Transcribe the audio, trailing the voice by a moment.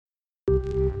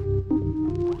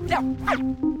Death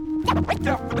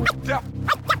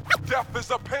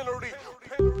is a penalty.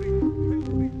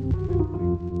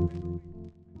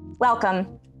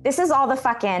 Welcome. This is All the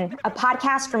Fuck In, a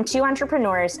podcast from two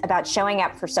entrepreneurs about showing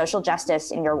up for social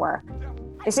justice in your work.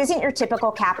 This isn't your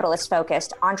typical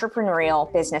capitalist-focused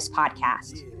entrepreneurial business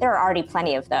podcast. There are already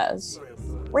plenty of those.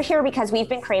 We're here because we've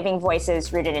been craving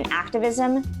voices rooted in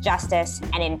activism, justice,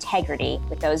 and integrity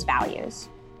with those values.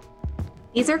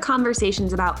 These are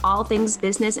conversations about all things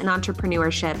business and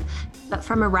entrepreneurship, but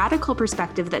from a radical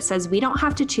perspective that says we don't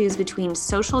have to choose between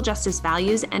social justice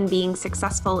values and being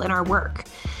successful in our work.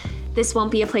 This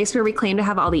won't be a place where we claim to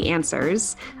have all the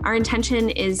answers. Our intention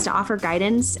is to offer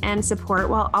guidance and support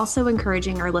while also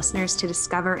encouraging our listeners to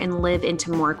discover and live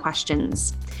into more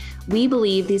questions. We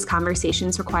believe these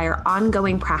conversations require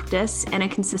ongoing practice and a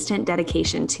consistent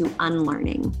dedication to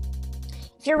unlearning.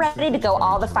 If you're ready to go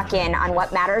all the fuck in on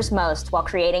what matters most while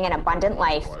creating an abundant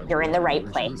life, you're in the right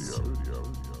place.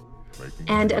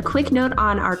 And a quick note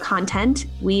on our content.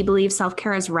 We believe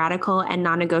self-care is radical and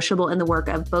non-negotiable in the work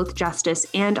of both justice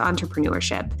and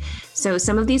entrepreneurship. So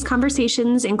some of these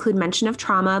conversations include mention of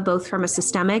trauma, both from a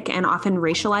systemic and often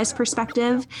racialized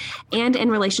perspective, and in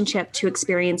relationship to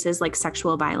experiences like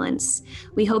sexual violence.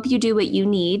 We hope you do what you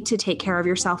need to take care of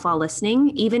yourself while listening,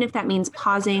 even if that means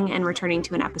pausing and returning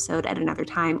to an episode at another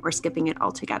time or skipping it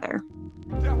altogether.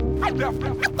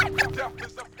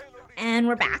 And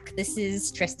we're back. This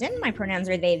is Tristan. My pronouns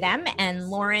are they, them. And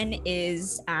Lauren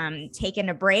is taking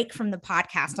a break from the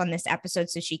podcast on this episode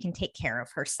so she can take care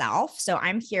of herself. So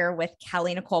I'm here with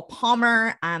Kelly Nicole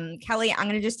Palmer. Kelly, I'm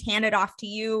going to just hand it off to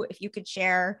you. If you could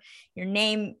share your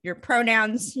name, your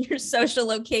pronouns, your social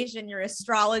location, your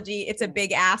astrology. It's a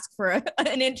big ask for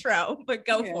an intro, but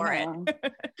go for it.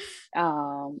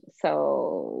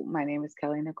 So my name is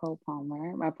Kelly Nicole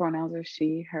Palmer. My pronouns are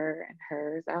she, her, and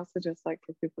hers. I also just like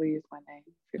for people to use my name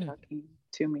if you're talking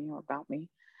to me or about me.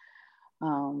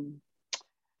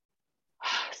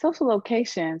 Social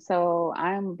location. So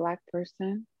I'm a Black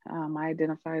person. I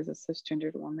identify as a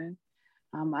cisgendered woman.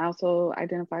 I also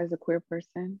identify as a queer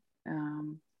person.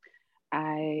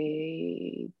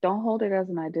 I don't hold it as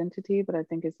an identity, but I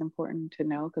think it's important to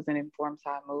know because it informs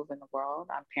how I move in the world.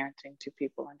 I'm parenting two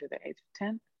people under the age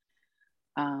of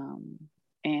 10.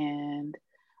 And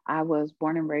I was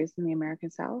born and raised in the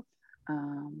American South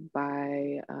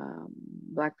by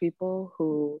Black people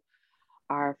who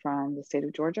are from the state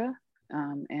of Georgia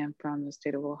and from the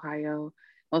state of Ohio.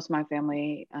 Most of my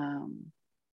family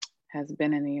has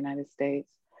been in the United States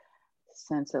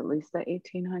since at least the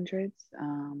 1800s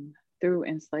through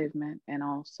enslavement. And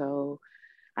also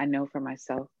I know for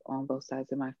myself on both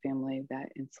sides of my family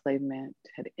that enslavement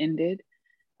had ended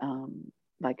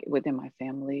like within my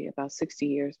family about 60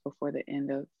 years before the end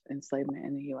of enslavement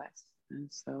in the US. And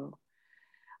so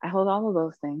I hold all of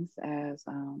those things as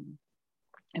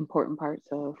important parts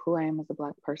of who I am as a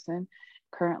Black person.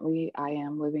 Currently, I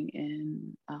am living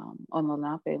in on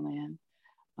Lenape land,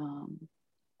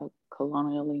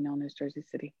 colonially known as Jersey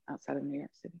City, outside of New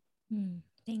York City.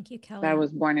 Thank you, Kelly. I was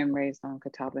born and raised on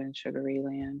Catawba and Sugar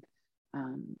land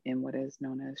in what is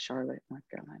known as Charlotte, North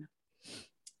Carolina.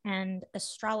 And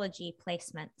astrology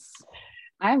placements.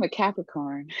 I'm a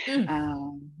Capricorn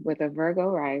with a Virgo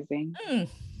rising.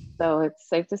 So it's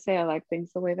safe to say I like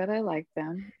things the way that I like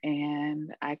them.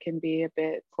 And I can be a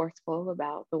bit forceful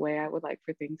about the way I would like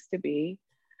for things to be.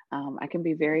 I can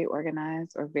be very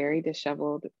organized or very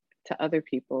disheveled to other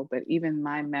people, but even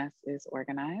my mess is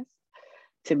organized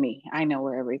to me. I know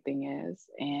where everything is.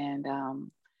 And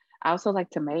I also like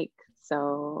to make.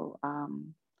 So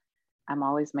I'm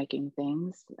always making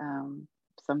things.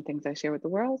 Some things I share with the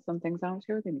world, some things I don't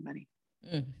share with anybody.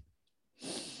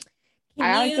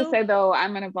 I like to say though,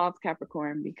 I'm an evolved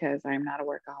Capricorn because I'm not a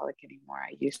workaholic anymore.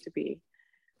 I used to be,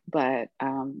 but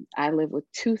I live with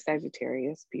two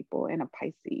Sagittarius people and a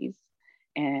Pisces,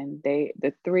 and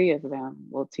the three of them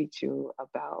will teach you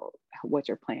about what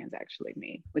your plans actually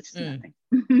mean, which is nothing.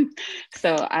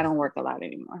 So I don't work a lot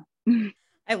anymore.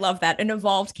 I love that, an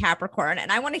evolved Capricorn.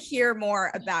 And I want to hear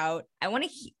more about, I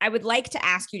would like to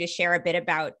ask you to share a bit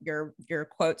about your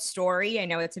quote story. I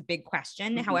know it's a big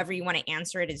question. However you want to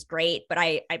answer it is great, but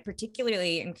I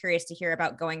particularly am curious to hear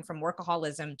about going from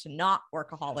workaholism to not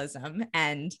workaholism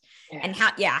and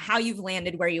how you've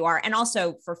landed where you are. And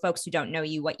also for folks who don't know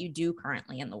you, what you do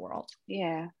currently in the world.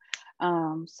 Yeah.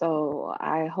 So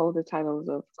I hold the titles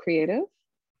of creative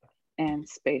and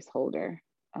space holder.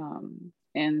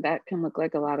 And that can look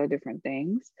like a lot of different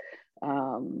things.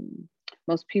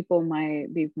 Most people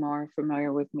might be more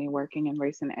familiar with me working in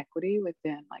race and equity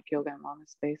within like yoga and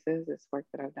wellness spaces. It's work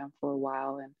that I've done for a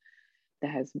while and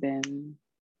that has been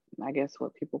I guess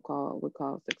what people would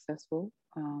call successful,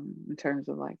 in terms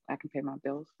of like I can pay my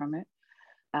bills from it.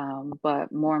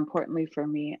 But more importantly for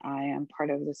me, I am part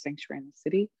of the Sanctuary in the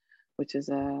City, which is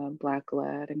a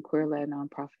Black-led and queer-led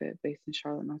nonprofit based in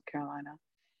Charlotte, North Carolina,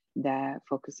 that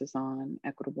focuses on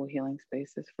equitable healing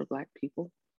spaces for Black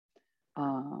people.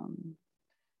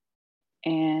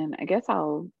 And I guess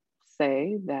I'll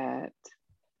say that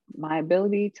my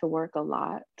ability to work a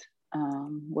lot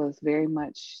was very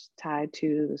much tied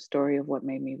to the story of what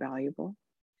made me valuable.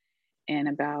 And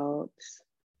about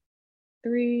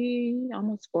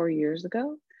almost 4 years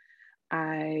ago,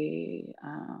 I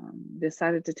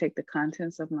decided to take the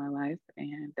contents of my life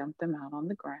and dump them out on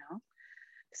the ground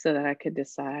so that I could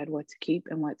decide what to keep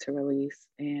and what to release.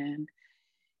 And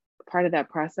part of that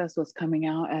process was coming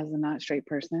out as a not straight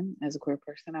person, as a queer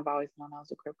person. I've always known I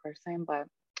was a queer person, but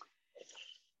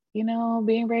you know,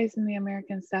 being raised in the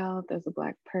American South as a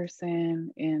Black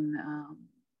person in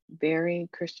very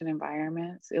Christian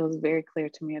environments, it was very clear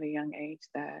to me at a young age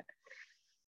that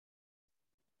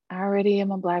I already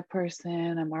am a Black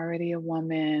person. I'm already a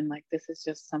woman. Like, this is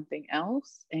just something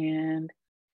else. And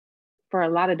for a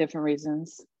lot of different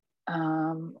reasons,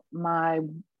 my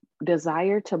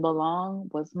desire to belong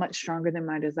was much stronger than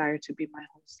my desire to be my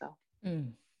whole self.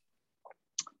 Mm.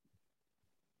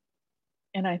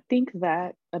 And I think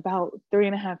that about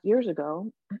 3.5 years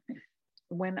ago,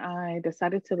 when I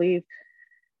decided to leave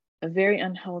a very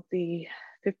unhealthy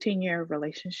 15-year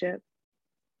relationship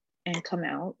and come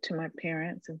out to my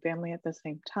parents and family at the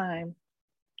same time,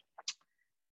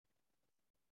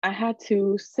 I had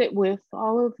to sit with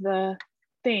all of the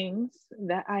things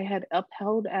that I had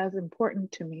upheld as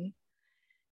important to me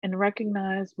and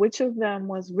recognize which of them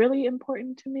was really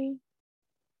important to me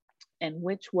and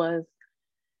which was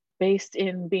based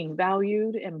in being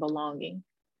valued and belonging.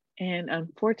 And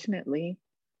unfortunately,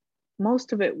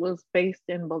 most of it was based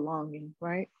in belonging,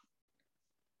 right?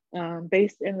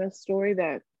 Based in the story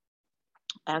that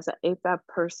as an AFAB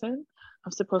person,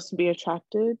 I'm supposed to be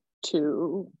attracted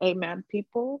to AMAB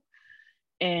people,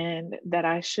 and that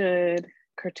I should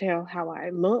curtail how I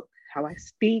look, how I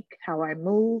speak, how I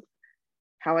move,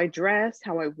 how I dress,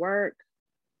 how I work,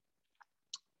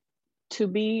 to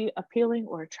be appealing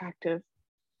or attractive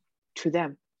to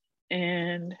them.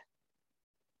 And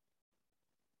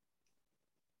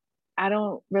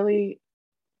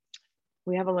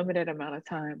we have a limited amount of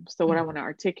time. So what I want to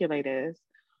articulate is,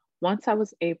 once I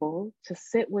was able to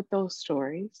sit with those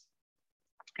stories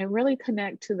and really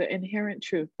connect to the inherent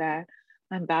truth that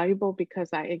I'm valuable because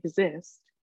I exist,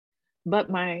 but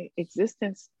my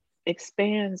existence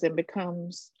expands and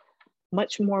becomes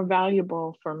much more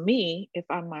valuable for me if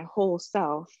I'm my whole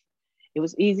self, it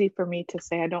was easy for me to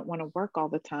say I don't want to work all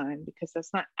the time, because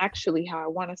that's not actually how I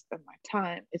want to spend my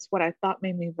time. It's what I thought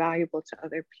made me valuable to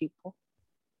other people.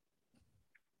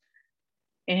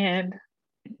 And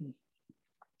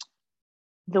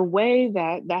the way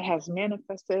that that has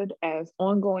manifested as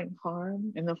ongoing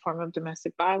harm in the form of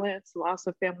domestic violence, loss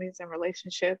of families and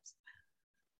relationships,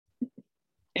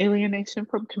 alienation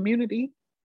from community,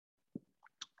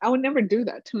 I would never do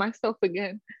that to myself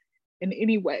again in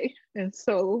any way. And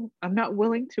so I'm not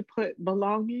willing to put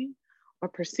belonging or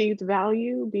perceived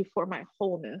value before my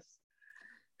wholeness,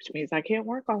 which means I can't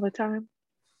work all the time.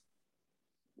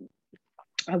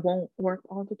 I won't work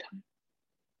all the time.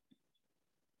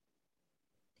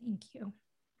 Thank you.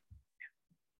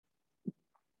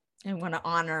 I want to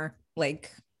honor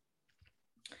like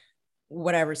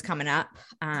whatever's coming up.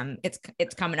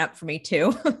 It's coming up for me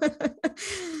too.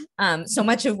 So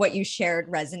much of what you shared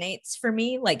resonates for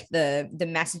me, like the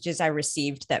messages I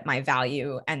received that my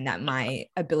value and that my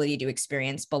ability to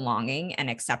experience belonging and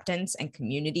acceptance and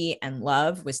community and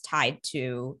love was tied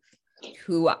to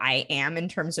who I am in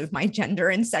terms of my gender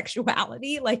and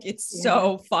sexuality. Like, it's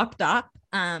so fucked up.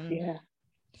 And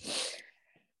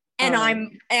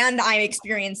I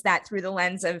experienced that through the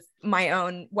lens of my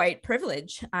own white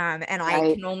privilege. And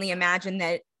I can only imagine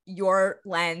that your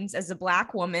lens as a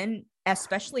Black woman,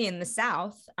 especially in the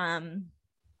South,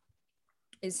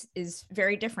 is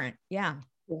very different. Yeah.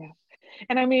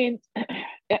 And I mean,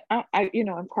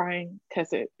 I'm crying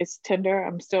because it's tender.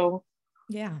 I'm still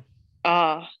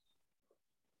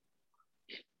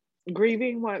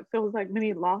grieving what feels like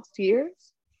many lost years.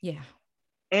 Yeah.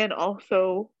 And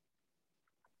also,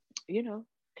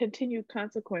 continued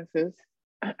consequences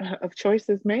of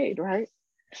choices made, right?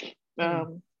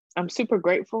 I'm super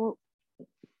grateful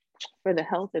for the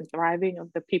health and thriving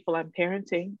of the people I'm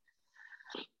parenting.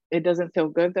 It doesn't feel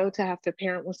good, though, to have to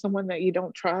parent with someone that you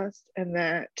don't trust and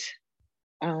that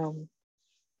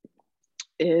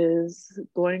is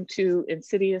going to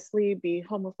insidiously be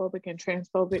homophobic and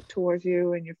transphobic towards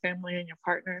you and your family and your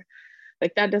partner.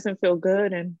 Like, that doesn't feel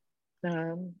good. And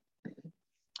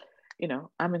you know,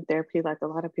 I'm in therapy like a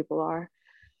lot of people are,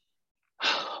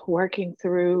 working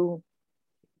through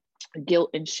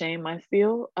guilt and shame I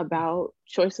feel about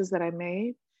choices that I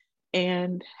made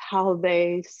and how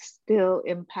they still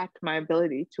impact my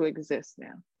ability to exist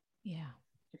now. Yeah.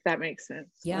 If that makes sense.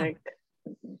 Yeah. Like,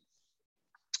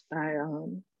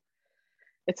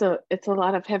 it's a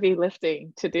lot of heavy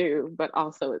lifting to do, but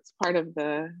also it's part of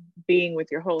the being with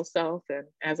your whole self. And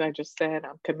as I just said,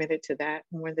 I'm committed to that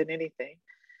more than anything.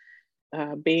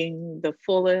 Being the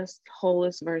fullest,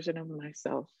 wholest version of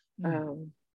myself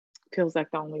feels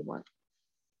like the only one,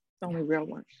 the only real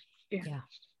one. Yeah.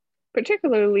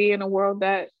 Particularly in a world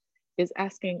that is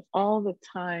asking all the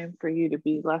time for you to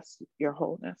be less your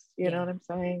wholeness. You know what I'm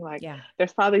saying? Like,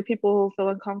 there's probably people who feel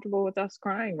uncomfortable with us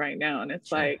crying right now. And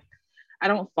it's like, I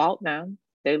don't fault them.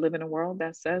 They live in a world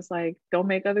that says, like, don't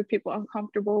make other people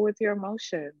uncomfortable with your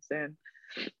emotions. And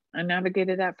I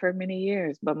navigated that for many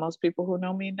years. But most people who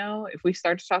know me know, if we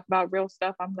start to talk about real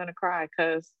stuff, I'm going to cry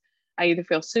because I either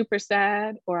feel super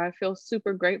sad or I feel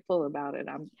super grateful about it.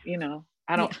 I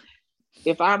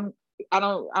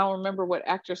don't remember what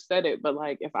actress said it, but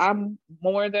like, if I'm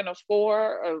more than a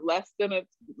 4 or less than a,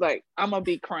 like, I'm gonna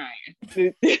be crying.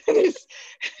 It's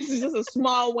just a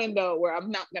small window where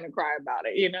I'm not gonna cry about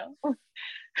it, you know?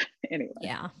 Anyway.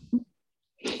 Yeah.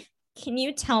 Can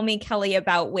you tell me, Kelly,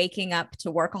 about waking up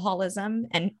to workaholism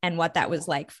and what that was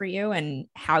like for you and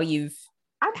how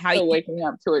I'm still waking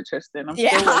up to it, Tristan. I'm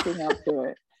still waking up to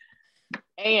it.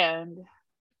 And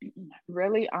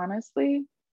really, honestly,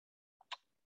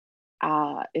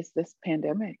 it's this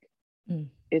pandemic.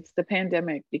 It's the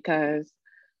pandemic, because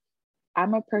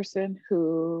I'm a person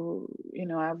who, you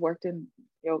know, I've worked in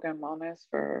yoga and wellness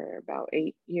for about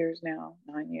 8 years now,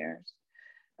 9 years.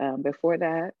 Before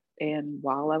that, and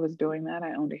while I was doing that,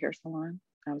 I owned a hair salon.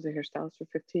 I was a hairstylist for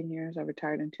 15 years. I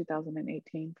retired in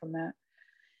 2018 from that.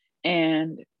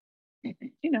 And,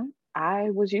 you know, I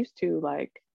was used to,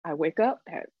 like, I wake up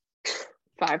at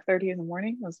 5:30 in the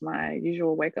morning was my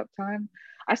usual wake up time.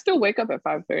 I still wake up at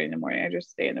 5:30 in the morning. I just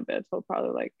stay in the bed till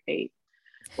probably like 8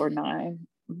 or 9,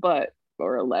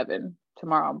 or 11.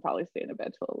 Tomorrow I'm probably staying in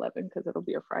bed till 11 because it'll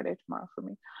be a Friday tomorrow for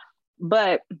me.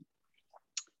 But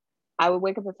I would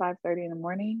wake up at 5:30 in the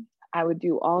morning. I would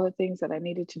do all the things that I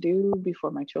needed to do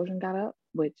before my children got up,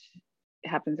 which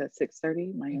happens at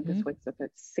 6:30. My youngest wakes up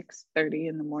at 6:30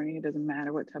 in the morning. It doesn't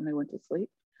matter what time they went to sleep.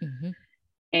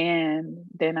 And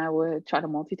then I would try to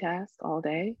multitask all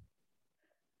day,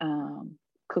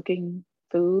 cooking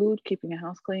food, keeping a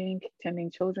house clean,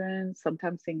 tending children,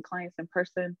 sometimes seeing clients in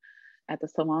person at the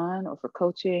salon or for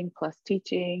coaching, plus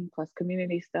teaching, plus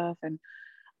community stuff. And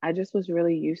I just was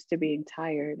really used to being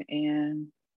tired.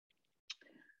 And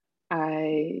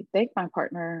I thank my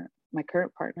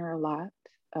current partner a lot,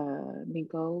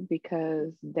 Nico,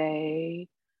 because they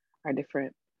are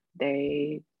different.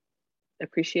 They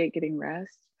appreciate getting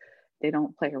rest. They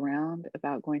don't play around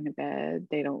about going to bed.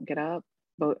 They don't get up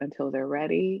until they're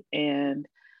ready. And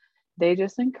they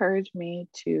just encourage me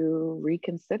to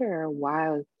reconsider why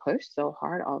I push so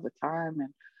hard all the time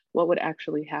and what would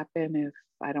actually happen if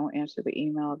I don't answer the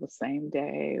email the same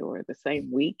day or the same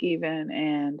week even.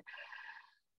 And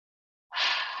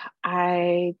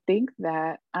I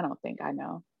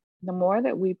know. The more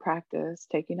that we practice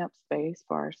taking up space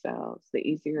for ourselves, the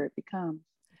easier it becomes.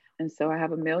 And so I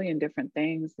have a million different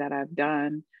things that I've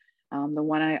done. The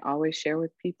one I always share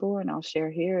with people, and I'll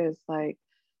share here, is like,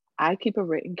 I keep a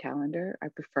written calendar. I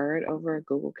prefer it over a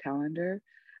Google Calendar.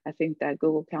 I think that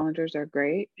Google Calendars are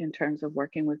great in terms of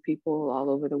working with people all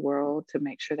over the world to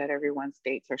make sure that everyone's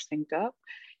dates are synced up.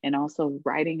 And also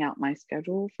writing out my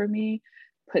schedule for me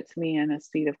puts me in a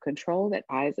seat of control that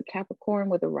I, as a Capricorn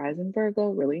with a rising Virgo,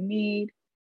 really need.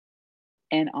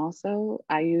 And also,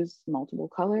 I use multiple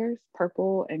colors.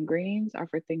 Purple and greens are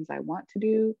for things I want to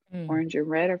do. Orange and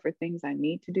red are for things I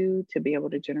need to do to be able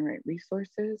to generate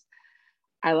resources.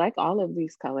 I like all of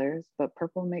these colors, but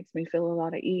purple makes me feel a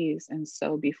lot of ease. And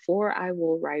so before I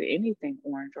will write anything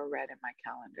orange or red in my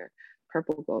calendar,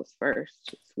 purple goes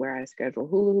first. It's where I schedule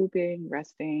hula hooping,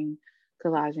 resting,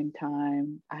 collaging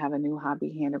time. I have a new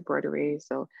hobby, hand embroidery.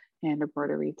 So hand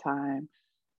embroidery time.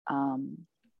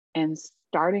 And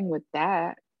starting with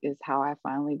that is how I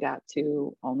finally got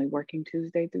to only working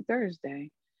Tuesday through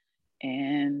Thursday.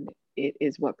 And it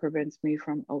is what prevents me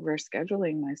from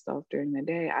overscheduling myself during the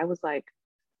day. I was like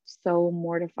so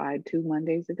mortified 2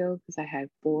 Mondays ago because I had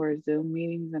 4 Zoom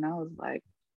meetings and I was like,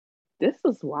 this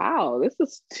is wow, this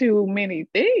is too many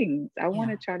things. I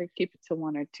want to try to keep it to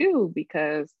one or two,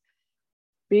 because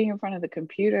being in front of the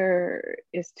computer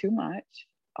is too much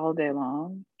all day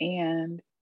long. And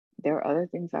there are other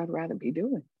things I'd rather be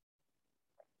doing.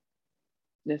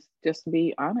 Just to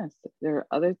be honest, there are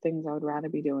other things I would rather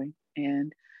be doing.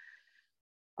 And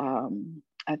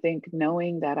I think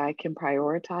knowing that I can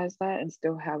prioritize that and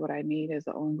still have what I need is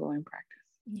an ongoing practice.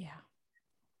 Yeah.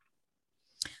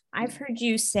 I've heard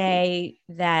you say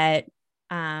that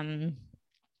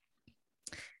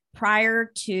prior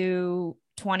to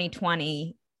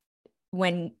 2020,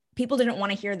 when people didn't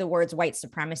want to hear the words white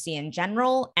supremacy in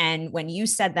general, and when you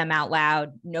said them out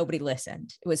loud, nobody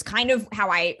listened. It was kind of how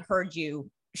I heard you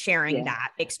sharing that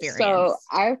experience. So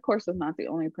I, of course, am not the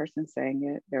only person saying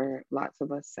it. There are lots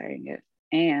of us saying it,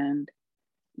 and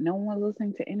no one was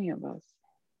listening to any of us.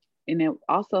 And it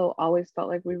also always felt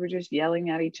like we were just yelling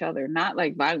at each other, not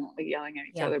like violently yelling at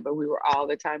each other, but we were all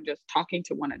the time just talking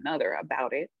to one another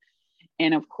about it.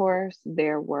 And of course,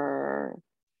 there were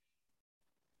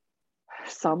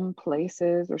some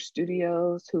places or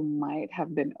studios who might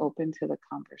have been open to the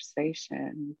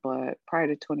conversation, but prior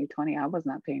to 2020, I was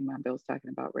not paying my bills talking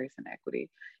about race and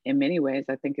equity. In many ways,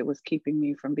 I think it was keeping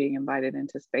me from being invited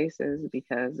into spaces,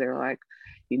 because they're like,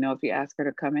 you know, if you ask her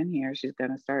to come in here, she's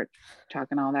going to start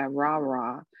talking all that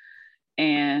rah-rah.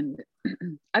 And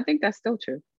I think that's still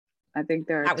true. I think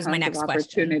there are tons of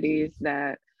opportunities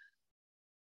that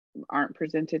aren't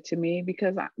presented to me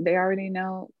because they already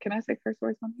know. Can I say curse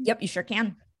words on here? Yep, you sure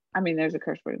can. I mean, there's a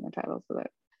curse word in the title, so that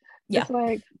it's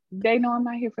like they know I'm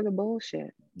not here for the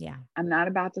bullshit. Yeah, I'm not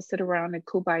about to sit around and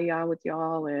kumbaya with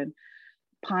y'all and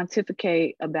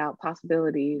pontificate about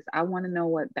possibilities. I want to know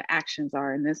what the actions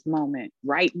are in this moment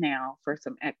right now for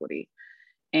some equity.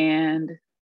 And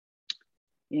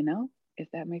you know, if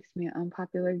that makes me an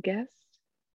unpopular guest,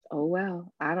 oh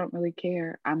well, I don't really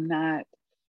care. I'm not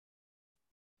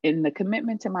in the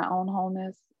commitment to my own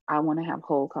wholeness. I want to have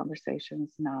whole conversations,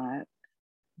 not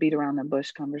beat around the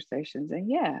bush conversations. And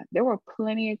yeah, there were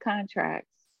plenty of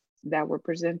contracts that were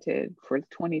presented for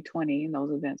 2020, and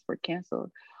those events were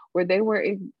canceled, where they were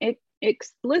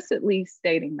explicitly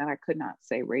stating that I could not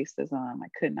say racism, I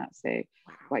could not say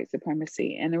white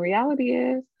supremacy. And the reality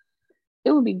is,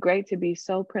 it would be great to be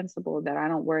so principled that I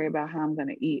don't worry about how I'm going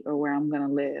to eat or where I'm going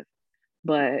to live.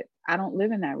 But I don't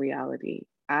live in that reality.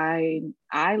 I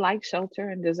like shelter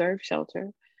and deserve shelter.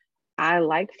 I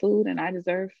like food and I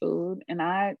deserve food. And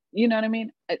you know what I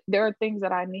mean? There are things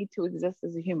that I need to exist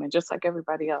as a human, just like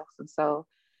everybody else. And so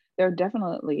there are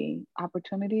definitely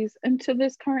opportunities into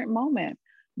this current moment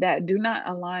that do not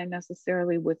align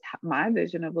necessarily with my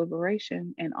vision of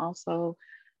liberation. And also,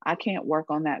 I can't work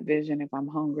on that vision if I'm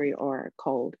hungry or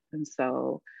cold. And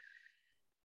so,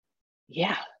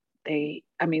 yeah, the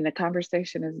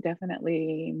conversation is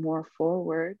definitely more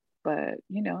forward, but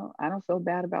you know, I don't feel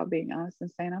bad about being honest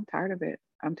and saying I'm tired of it.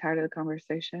 I'm tired of the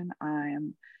conversation. I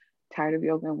am tired of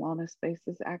yoga and wellness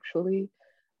spaces. Actually,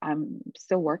 I'm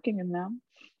still working in them.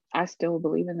 I still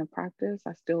believe in the practice.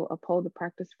 I still uphold the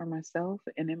practice for myself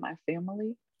and in my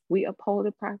family. We uphold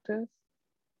a practice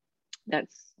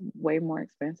that's way more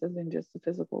expensive than just the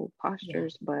physical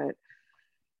postures, but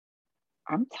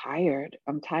I'm tired.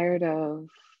 I'm tired of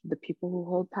the people who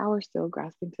hold power still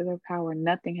grasping to their power.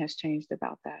 Nothing has changed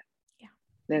about that.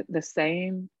 Yeah. The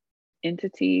same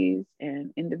entities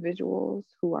and individuals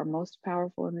who are most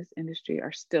powerful in this industry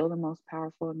are still the most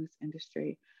powerful in this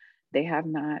industry. They have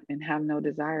not and have no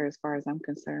desire, as far as I'm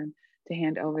concerned, to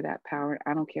hand over that power.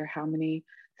 I don't care how many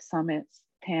summits,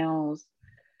 panels,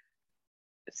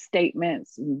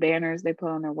 statements, banners they put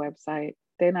on their website.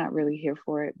 They're not really here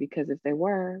for it, because if they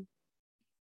were,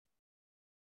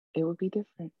 it would be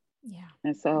different. Yeah.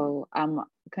 And so I'm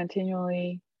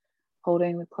continually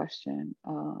holding the question,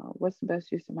 what's the best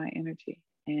use of my energy?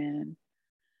 And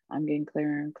I'm getting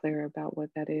clearer and clearer about what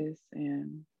that is.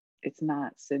 And it's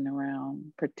not sitting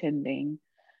around pretending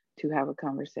to have a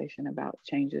conversation about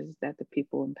changes that the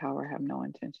people in power have no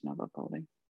intention of upholding.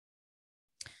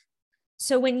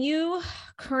 So when you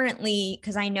currently,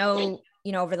 because I know,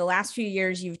 you know, over the last few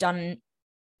years, you've done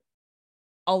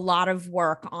a lot of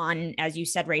work on, as you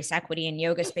said, race equity and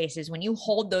yoga spaces. When you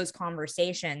hold those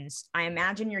conversations, I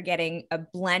imagine you're getting a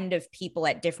blend of people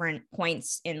at different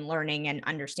points in learning and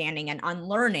understanding and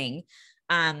unlearning.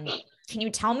 Can you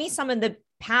tell me some of the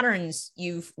patterns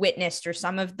you've witnessed, or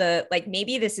some of the, like,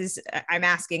 maybe this is, I'm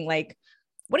asking, like,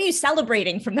 what are you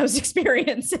celebrating from those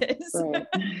experiences? Right.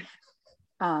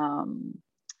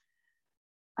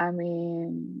 I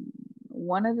mean,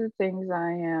 one of the things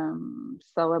I am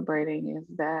celebrating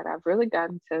is that I've really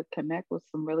gotten to connect with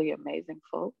some really amazing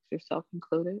folks, yourself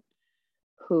included,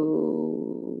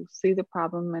 who see the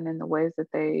problem and in the ways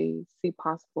that they see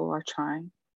possible are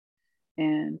trying.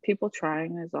 And people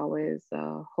trying is always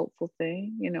a hopeful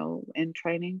thing, you know, in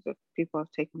trainings. If people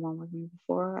have taken one with me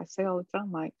before, I say all the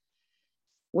time, like,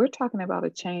 we're talking about a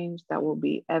change that will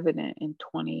be evident in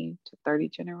 20 to 30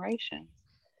 generations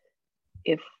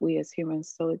if we as humans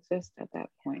still exist at that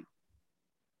point.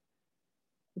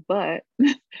 But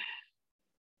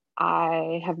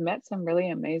I have met some really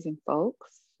amazing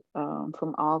folks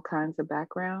from all kinds of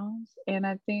backgrounds. And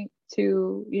I think,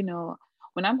 too, you know,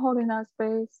 when I'm holding that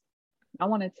space, I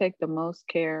want to take the most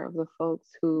care of the folks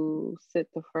who sit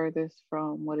the furthest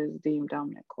from what is deemed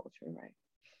dominant culture, right?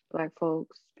 Black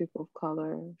folks, people of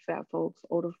color, fat folks,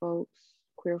 older folks,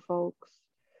 queer folks,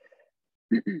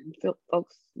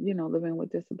 folks, you know, living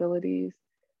with disabilities.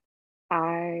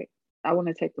 I want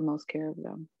to take the most care of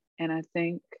them. And I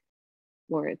think,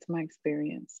 or it's my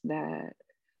experience, that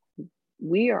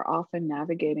we are often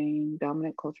navigating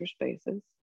dominant culture spaces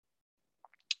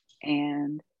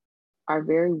and are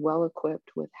very well equipped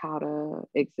with how to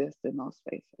exist in those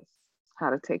spaces,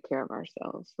 how to take care of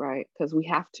ourselves, right? Because we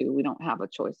have to, we don't have a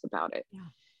choice about it. Yeah.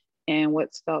 And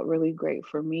what's felt really great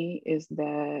for me is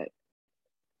that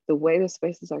the way the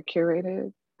spaces are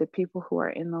curated, the people who are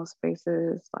in those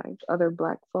spaces, like other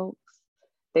Black folks,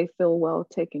 they feel well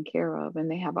taken care of, and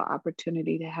they have an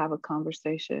opportunity to have a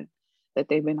conversation that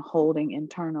they've been holding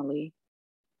internally.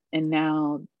 And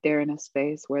now they're in a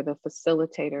space where the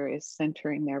facilitator is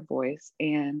centering their voice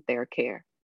and their care.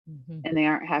 Mm-hmm. And they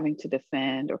aren't having to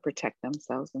defend or protect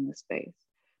themselves in the space.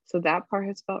 So that part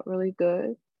has felt really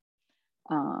good.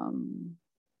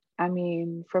 I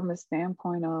mean, from a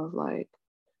standpoint of like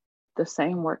the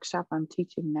same workshop I'm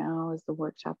teaching now is the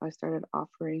workshop I started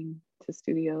offering to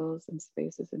studios and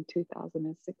spaces in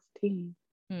 2016.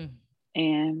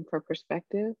 And for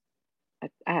perspective,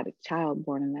 I had a child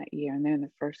born in that year and they're in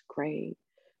the first grade.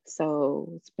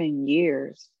 So it's been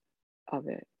years of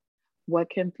it. What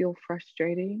can feel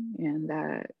frustrating and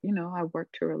that, you know, I work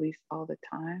to release all the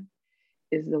time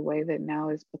is the way that now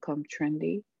it's become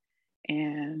trendy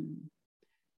and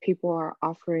people are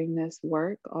offering this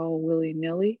work all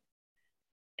willy-nilly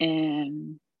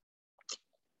and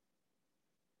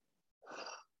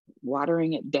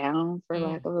watering it down, for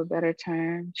lack of a better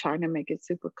term, trying to make it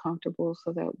super comfortable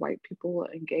so that white people will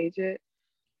engage it,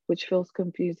 which feels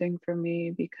confusing for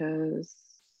me because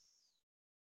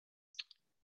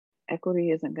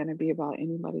equity isn't going to be about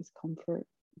anybody's comfort.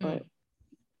 But,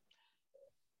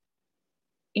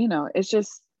 you know, it's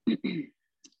just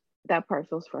that part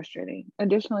feels frustrating.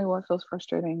 Additionally, what feels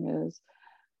frustrating is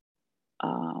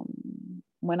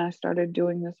when I started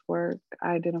doing this work,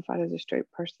 I identified as a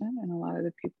straight person, and a lot of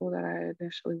the people that I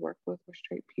initially worked with were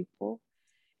straight people.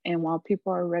 And while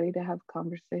people are ready to have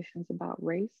conversations about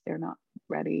race, they're not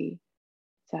ready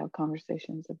to have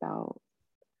conversations about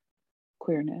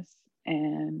queerness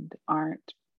and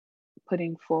aren't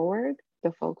putting forward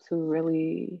the folks who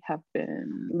really have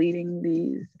been leading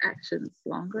these actions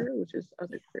longer, which is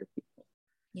other queer people.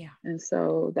 Yeah. And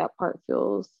so that part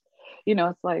feels, you know,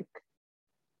 it's like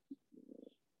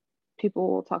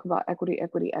people will talk about equity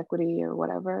or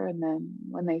whatever, and then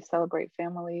when they celebrate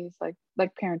families, like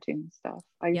parenting stuff,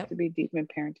 I used to be deep in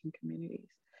parenting communities,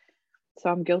 so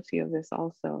I'm guilty of this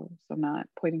also. So I'm not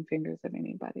pointing fingers at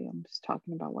anybody, I'm just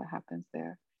talking about what happens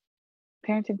there.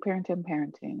 Parenting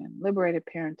and liberated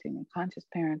parenting and conscious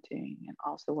parenting, and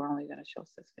also we're only going to show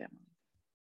cis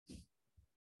families.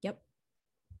 Yep.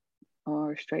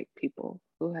 Or straight people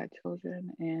who had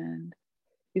children, and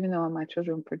even though my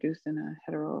children produced in a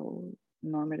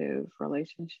heteronormative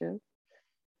relationship,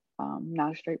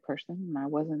 not a straight person, and I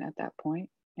wasn't at that point.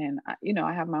 And I, you know,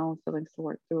 I have my own feelings to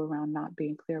work through around not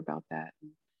being clear about that,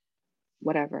 and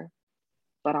whatever.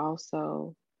 But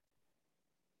also,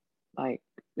 like,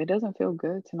 it doesn't feel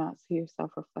good to not see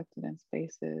yourself reflected in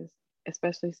spaces,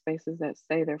 especially spaces that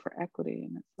say they're for equity.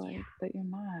 And it's like, but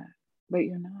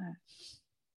you're not.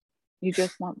 You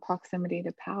just want proximity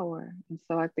to power. And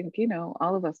so I think, you know,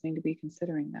 all of us need to be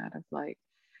considering that of like,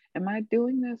 am I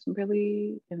doing this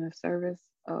really in the service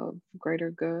of greater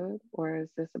good? Or is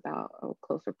this about a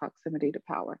closer proximity to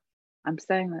power? I'm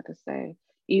saying that to say,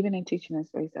 even in teaching in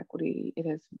space equity, it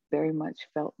has very much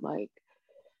felt like,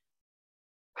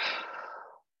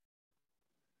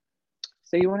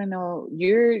 so you want to know,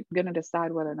 you're going to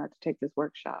decide whether or not to take this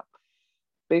workshop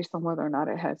based on whether or not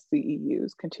it has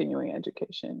CEUs, continuing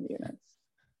education units.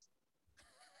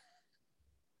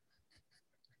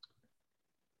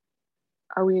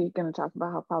 Are we going to talk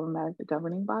about how problematic the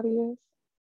governing body is?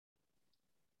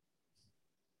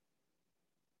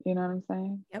 You know what I'm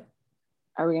saying? Yep.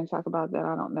 Are we going to talk about that?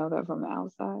 I don't know that from the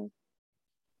outside.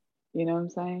 You know what I'm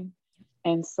saying?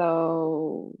 And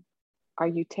so are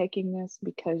you taking this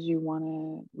because you want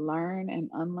to learn and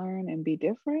unlearn and be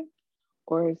different?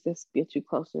 Or is this get you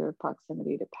closer to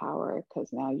proximity to power?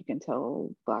 Because now you can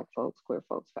tell Black folks, queer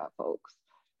folks, fat folks,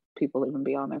 people even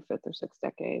beyond their fifth or sixth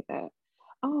decade that,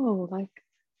 oh, like,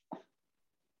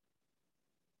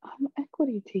 I'm an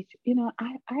equity teacher. You know,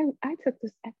 I took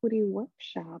this equity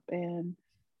workshop, and,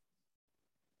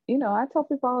 you know, I tell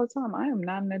people all the time, I am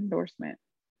not an endorsement.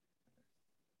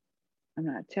 I'm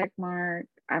not a check mark.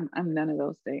 I'm none of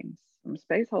those things. I'm a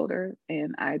space holder,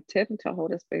 and I tend to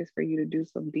hold a space for you to do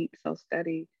some deep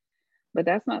self-study, but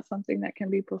that's not something that can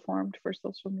be performed for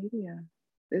social media.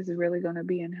 This is really going to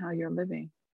be in how you're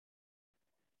living.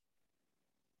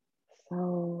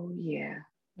 So yeah,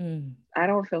 I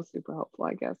don't feel super hopeful,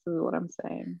 I guess is what I'm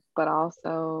saying. But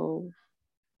also,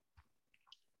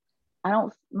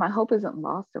 my hope isn't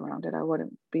lost around it. I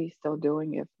wouldn't be still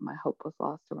doing it if my hope was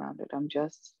lost around it. I'm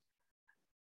just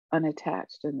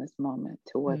unattached in this moment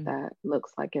to what that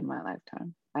looks like in my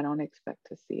lifetime. I don't expect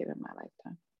to see it in my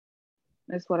lifetime.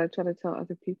 That's what I try to tell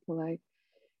other people. Like,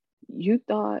 you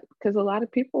thought, because a lot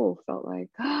of people felt like,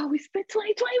 oh, we spent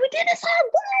 2020, we did this hard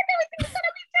work, everything's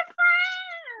gonna be different.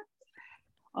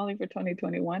 Only for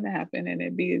 2021 to happen and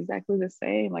it'd be exactly the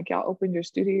same. Like, y'all opened your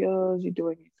studios, you're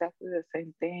doing exactly the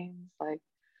same things. Like,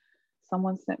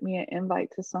 someone sent me an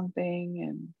invite to something,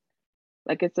 and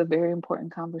like, it's a very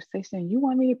important conversation. You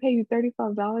want me to pay you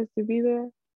 $35 to be there?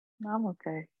 No, I'm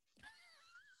okay.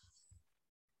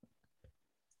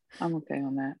 I'm okay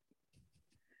on that.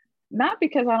 Not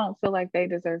because I don't feel like they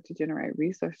deserve to generate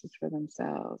resources for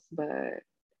themselves, but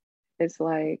it's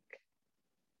like,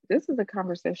 this is a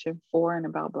conversation for and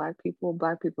about Black people.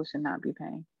 Black people should not be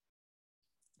paying.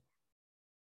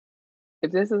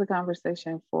 If this is a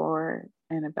conversation for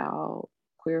and about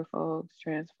queer folks,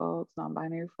 trans folks,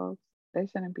 non-binary folks, they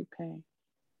shouldn't be paying.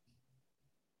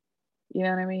 You know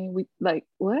what I mean? We like,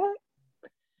 what?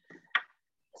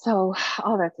 So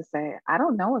all that to say, I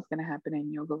don't know what's going to happen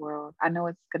in yoga world. I know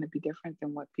it's going to be different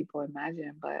than what people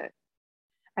imagine, but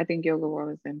I think yoga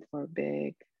world is in for a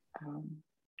big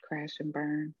crash and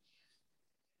burn.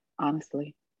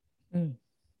 Honestly,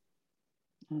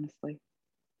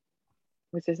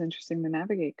 which is interesting to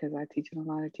navigate because I teach in a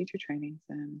lot of teacher trainings,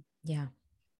 and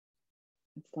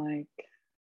it's like,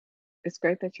 it's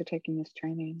great that you're taking this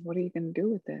training. What are you going to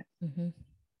do with it?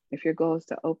 If your goal is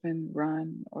to open,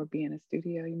 run, or be in a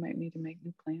studio, you might need to make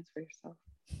new plans for yourself.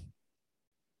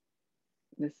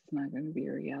 This is not going to be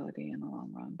a reality in the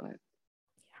long run, but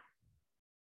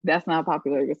that's not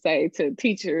popular to say to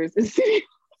teachers.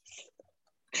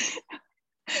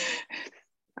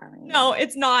 No,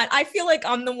 it's not. I feel like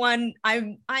I'm the one,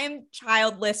 I am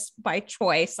childless by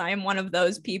choice. I am one of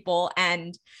those people.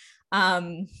 And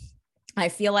I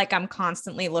feel like I'm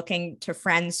constantly looking to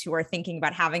friends who are thinking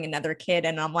about having another kid.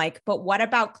 And I'm like, but what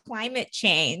about climate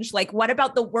change? Like, what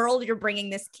about the world you're bringing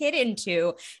this kid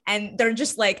into? And they're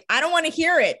just like, I don't want to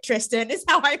hear it, Tristan, is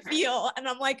how I feel. And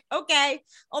I'm like, okay,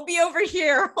 I'll be over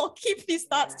here. I'll keep these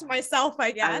thoughts to myself,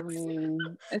 I guess. I mean,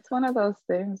 it's one of those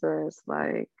things where it's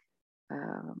like,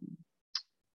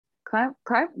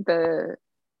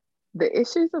 the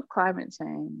issues of climate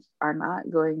change are not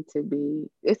going to be,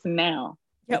 it's now.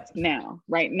 It's now.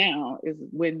 Right now is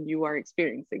when you are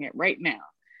experiencing it, right now.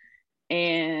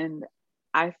 And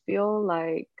I feel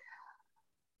like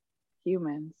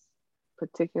humans,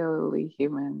 particularly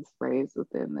humans raised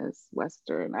within this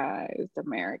westernized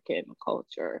American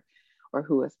culture, or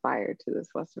who aspire to this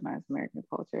westernized American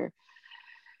culture,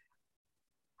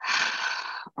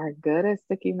 are good at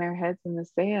sticking their heads in the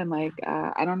sand. Like,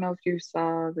 I don't know if you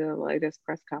saw the latest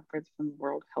press conference from the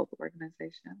World Health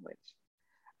Organization, which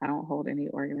I don't hold any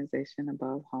organization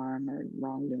above harm or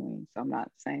wrongdoing, so I'm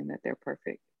not saying that they're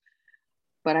perfect.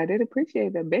 But I did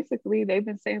appreciate that basically they've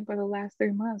been saying for the last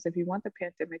 3 months, if you want the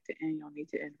pandemic to end, you'll need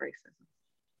to end racism.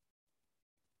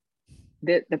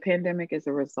 The pandemic is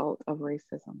a result of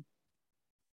racism.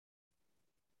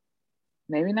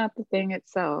 Maybe not the thing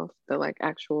itself, the like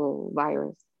actual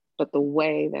virus, but the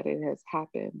way that it has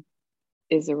happened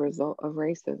is a result of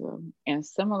racism. And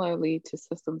similarly to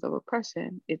systems of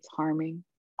oppression, it's harming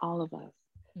all of us,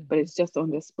 but it's just on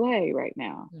display right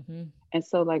now. And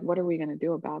so, like, what are we going to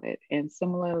do about it? And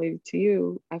similarly to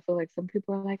you, I feel like some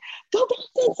people are like, go back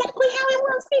to exactly how it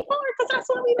was before, because that's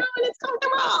what we know and it's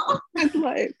comfortable. It's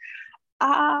like,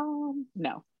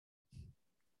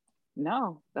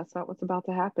 no, that's not what's about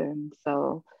to happen.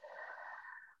 So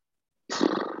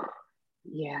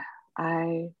yeah,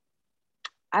 I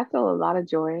feel a lot of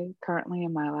joy currently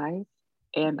in my life.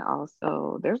 And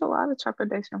also there's a lot of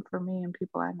trepidation for me and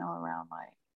people I know around,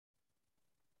 like,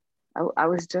 I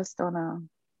was just on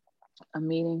a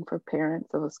meeting for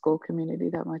parents of a school community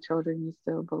that my children used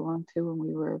to belong to when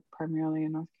we were primarily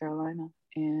in North Carolina.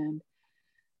 And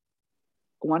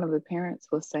one of the parents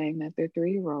was saying that their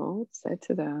 3-year-old said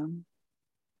to them,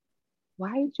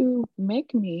 "Why did you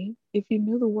make me if you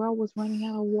knew the world was running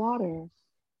out of water?"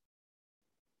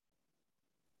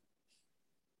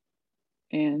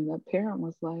 And the parent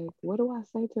was like, "What do I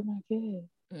say to my kid?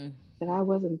 That I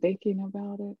wasn't thinking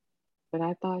about it, that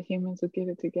I thought humans would get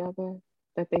it together,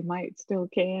 that they might still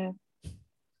can."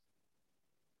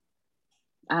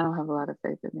 I don't have a lot of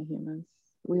faith in the humans.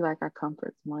 We like our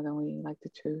comforts more than we like the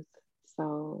truth.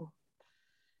 So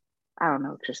I don't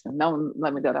know, Tristan. Don't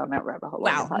let me go down that rabbit hole.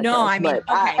 Wow. No, I mean, but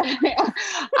okay.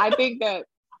 I think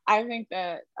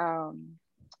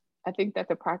that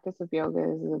the practice of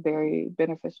yoga is a very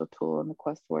beneficial tool in the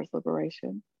quest towards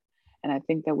liberation. And I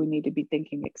think that we need to be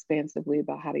thinking expansively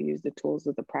about how to use the tools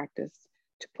of the practice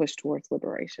to push towards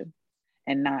liberation,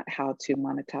 and not how to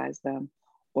monetize them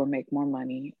or make more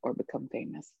money or become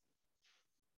famous.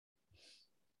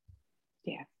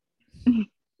 Yeah.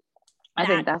 I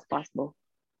think that's possible.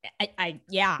 I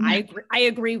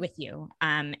agree with you.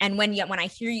 And when I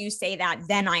hear you say that,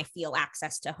 then I feel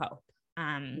access to hope.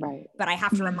 Right. But I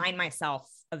have to remind myself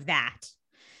of that.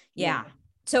 Yeah.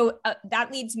 So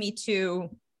that leads me to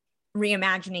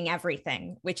reimagining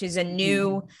everything, which is a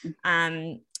new,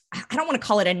 I don't want to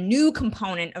call it a new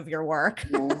component of your work.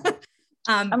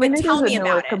 I mean, but tell me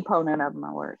about it. Component of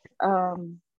my work.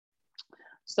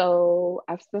 So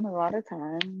I've spent a lot of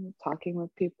time talking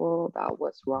with people about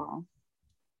what's wrong,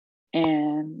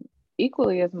 and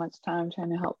equally as much time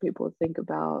trying to help people think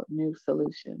about new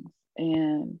solutions,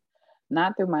 and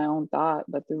not through my own thought,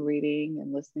 but through reading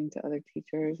and listening to other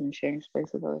teachers and sharing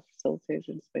space with other facilitators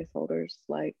and space holders.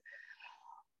 Like,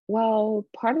 well,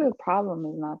 part of the problem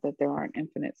is not that there aren't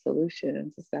infinite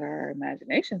solutions, it's that our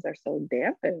imaginations are so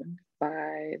dampened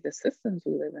by the systems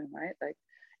we live in, right? Like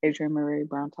Adrienne Maree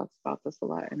Brown talks about this a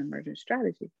lot in Emergent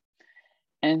Strategy.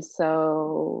 And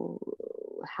so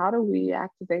how do we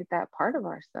activate that part of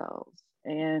ourselves?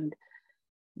 And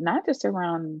not just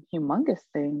around humongous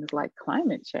things like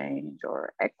climate change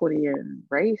or equity and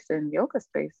race and yoga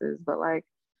spaces, but like,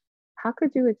 how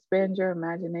could you expand your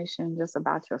imagination just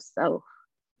about yourself,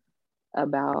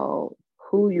 about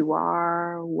who you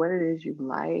are, what it is you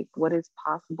like, what is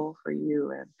possible for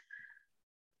you? And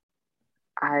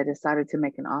I decided to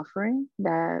make an offering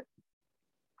that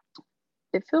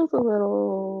it feels a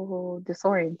little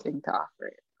disorienting to offer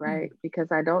it, right?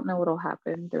 Because I don't know what'll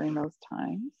happen during those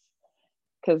times,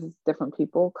 because different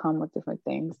people come with different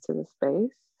things to the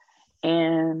space.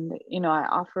 And, I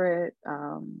offer it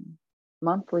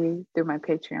monthly through my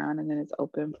Patreon, and then it's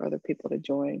open for other people to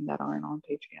join that aren't on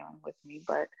Patreon with me.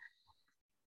 But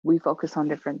we focus on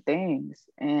different things.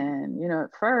 And, at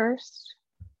first,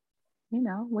 we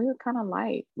were kind of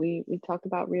light. We talked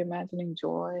about reimagining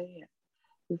joy, and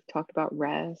we've talked about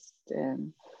rest,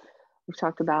 and we've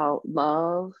talked about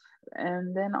love.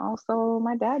 And then also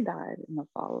my dad died in the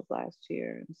fall of last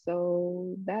year. And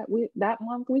so that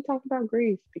month we talked about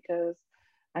grief, because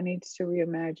I needed to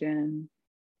reimagine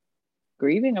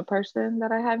grieving a person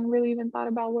that I hadn't really even thought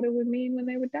about what it would mean when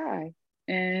they would die.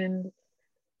 And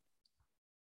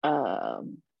I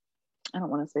don't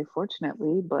want to say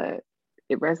fortunately, but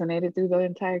it resonated through the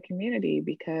entire community,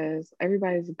 because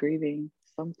everybody's grieving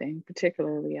something,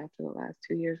 particularly after the last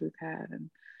 2 years we've had.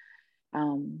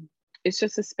 And it's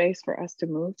just a space for us to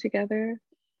move together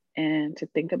and to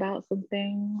think about some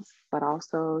things, but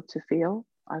also to feel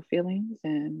our feelings.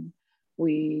 And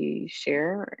we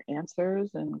share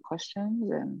answers and questions,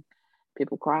 and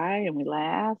people cry and we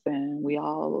laugh, and we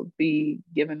all be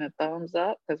given a thumbs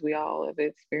up because we all have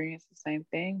experienced the same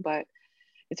thing. But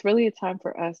it's really a time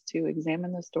for us to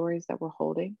examine the stories that we're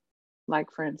holding,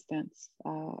 like, for instance,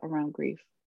 around grief,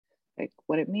 like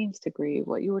what it means to grieve,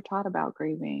 what you were taught about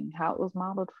grieving, how it was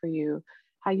modeled for you,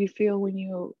 how you feel when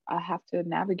you have to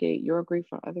navigate your grief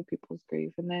or other people's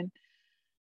grief. And then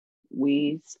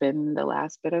we spend the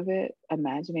last bit of it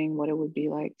imagining what it would be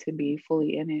like to be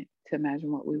fully in it, to imagine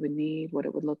what we would need, what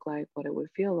it would look like, what it would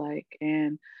feel like.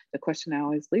 And the question I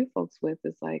always leave folks with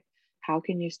is like, how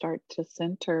can you start to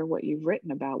center what you've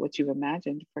written about, what you've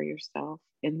imagined for yourself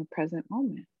in the present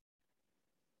moment?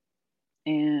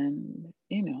 And,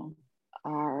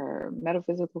 our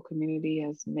metaphysical community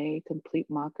has made complete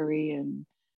mockery and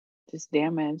just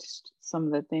damaged some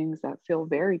of the things that feel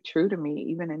very true to me,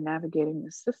 even in navigating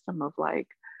the system of like,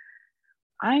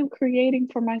 I'm creating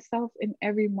for myself in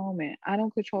every moment. I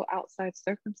don't control outside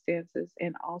circumstances.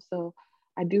 And also,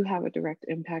 I do have a direct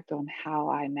impact on how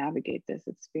I navigate this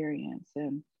experience.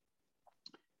 And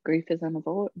grief is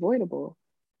unavoidable,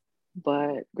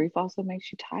 but grief also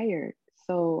makes you tired.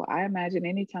 So I imagine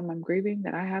anytime I'm grieving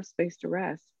that I have space to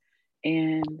rest,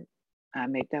 and I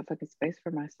make that fucking space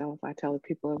for myself. I tell the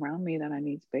people around me that I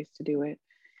need space to do it.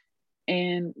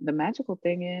 And the magical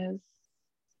thing is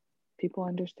people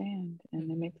understand and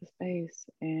they make the space,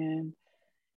 and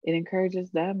it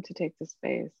encourages them to take the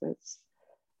space.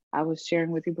 I was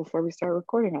sharing with you before we started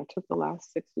recording, I took the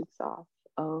last 6 weeks off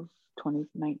of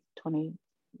 2020,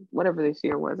 whatever this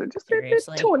year was. It just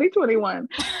 2021.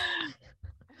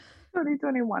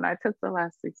 2021, I took the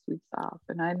last 6 weeks off,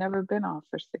 and I'd never been off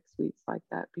for 6 weeks like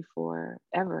that before,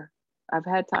 ever. I've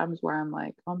had times where I'm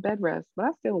like on bed rest, but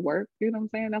I still work. You know what I'm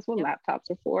saying? That's what laptops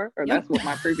are for, or that's what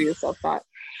my previous self thought.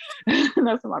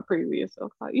 That's what my previous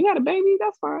self thought. You had a baby?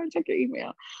 That's fine. Check your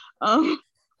email.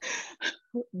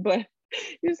 But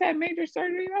you just had major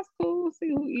surgery. That's cool. See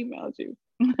who emailed you.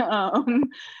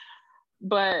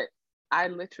 But I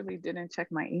literally didn't check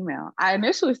my email. I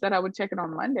initially said I would check it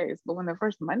on Mondays, but when the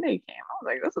first Monday came, I was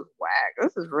like, this is whack.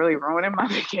 This is really ruining my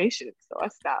vacation. So I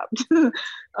stopped.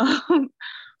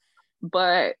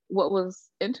 But what was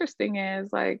interesting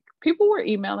is like people were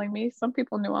emailing me. Some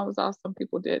people knew I was off, some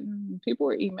people didn't. People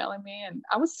were emailing me and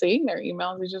I was seeing their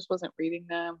emails. I just wasn't reading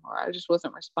them, or I just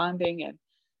wasn't responding. And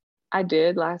I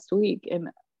did last week. And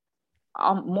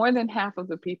more than half of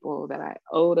the people that I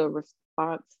owed a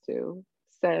response to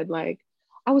said like,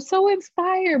 I was so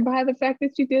inspired by the fact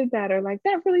that you did that, or like,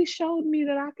 that really showed me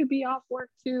that I could be off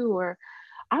work too, or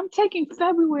I'm taking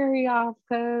February off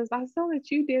because I saw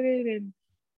that you did it. And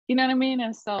you know what I mean?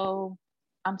 And so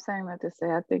I'm saying that to say,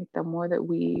 I think the more that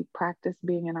we practice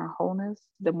being in our wholeness,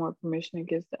 the more permission it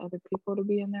gives to other people to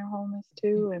be in their wholeness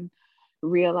too, and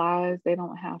realize they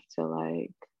don't have to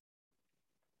like,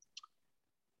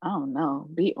 I don't know,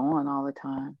 be on all the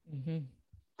time. Mm-hmm.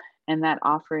 And that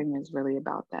offering is really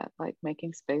about that, like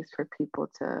making space for people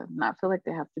to not feel like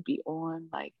they have to be on.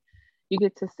 Like you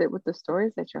get to sit with the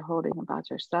stories that you're holding about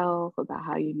yourself, about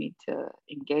how you need to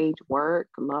engage, work,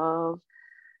 love,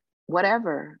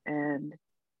 whatever. And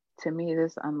to me,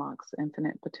 this unlocks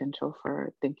infinite potential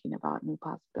for thinking about new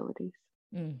possibilities.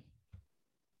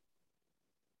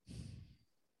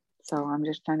 So I'm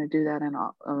just trying to do that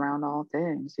around all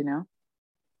things, you know?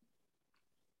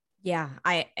 Yeah.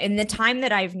 In the time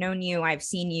that I've known you, I've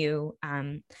seen you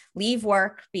leave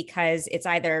work because it's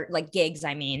either like gigs,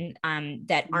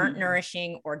 that aren't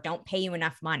nourishing or don't pay you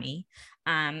enough money.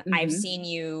 I've seen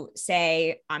you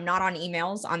say, I'm not on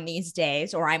emails on these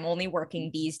days, or I'm only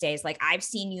working these days. Like I've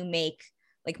seen you make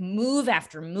like move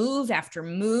after move after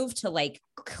move to like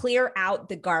clear out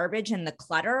the garbage and the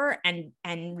clutter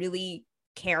and really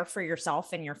care for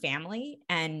yourself and your family.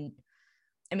 And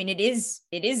I mean, it is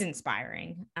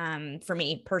inspiring for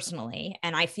me personally.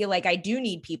 And I feel like I do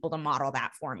need people to model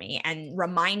that for me and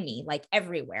remind me like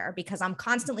everywhere, because I'm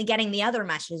constantly getting the other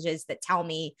messages that tell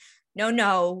me,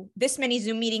 no, this many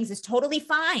Zoom meetings is totally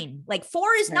fine. Like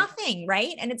 4 is nothing,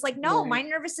 right? And it's like, no, my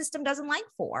nervous system doesn't like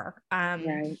 4. How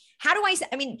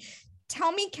do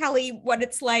tell me, Kelly, what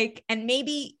it's like. And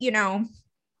maybe,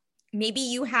 maybe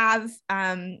you have,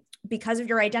 because of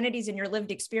your identities and your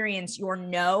lived experience, your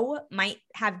no might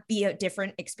be a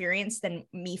different experience than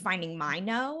me finding my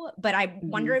no. But I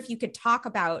wonder if you could talk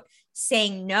about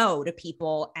saying no to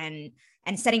people and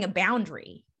setting a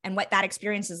boundary and what that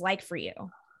experience is like for you.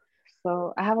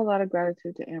 So I have a lot of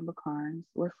gratitude to Amber Carnes.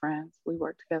 We're friends. We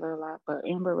work together a lot, but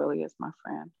Amber really is my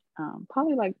friend.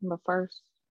 Probably like my first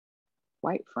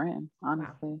white friend,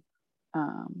 honestly.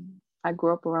 Wow. I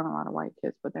grew up around a lot of white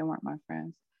kids, but they weren't my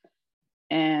friends.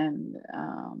 And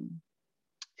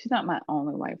she's not my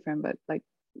only white friend, but like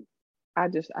I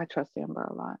trust Amber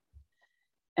a lot.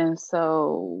 And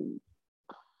so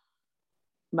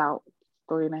about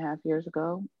 3.5 years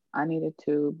ago, I needed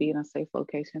to be in a safe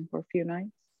location for a few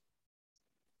nights.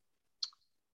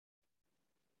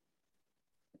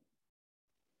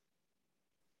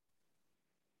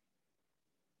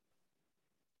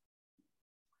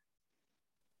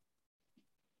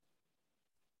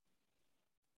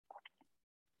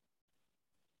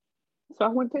 So I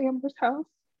went to Amber's house.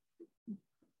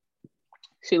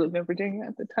 She lived in Virginia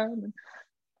at the time,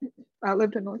 and I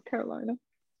lived in North Carolina.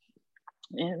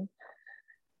 And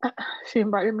she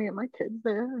invited me and my kids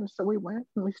there. And so we went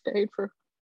and we stayed for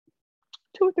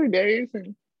 2 or 3 days.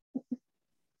 And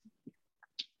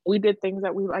we did things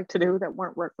that we like to do that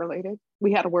weren't work related.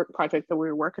 We had a work project that we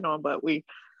were working on, but we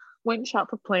went and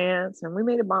shot for plants and we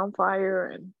made a bonfire.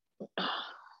 And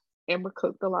Amber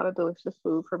cooked a lot of delicious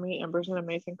food for me. Amber's an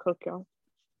amazing cook, y'all.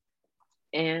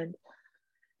 And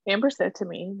Amber said to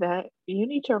me that you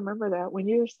need to remember that when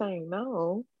you're saying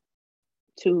no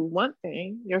to one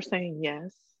thing, you're saying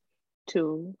yes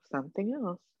to something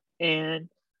else. And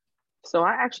so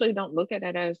I actually don't look at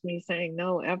it as me saying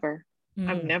no ever.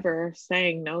 I'm never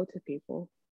saying no to people.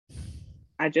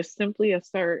 I just simply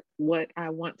assert what I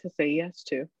want to say yes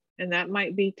to. And that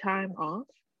might be time off.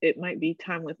 It might be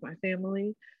time with my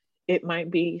family. It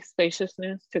might be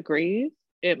spaciousness to grieve.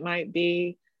 It might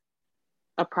be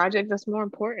a project that's more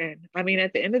important. I mean,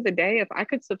 at the end of the day, if I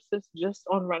could subsist just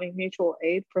on running mutual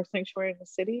aid for Sanctuary in the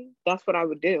City, that's what I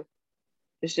would do.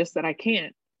 It's just that I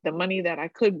can't. The money that I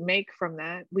could make from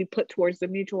that, we put towards the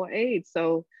mutual aid.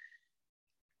 So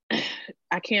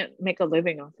I can't make a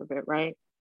living off of it, right?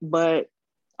 But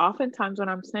oftentimes when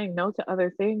I'm saying no to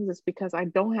other things, it's because I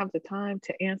don't have the time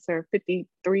to answer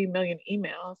 53 million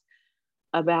emails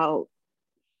about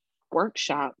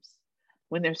workshops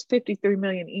when there's 53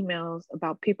 million emails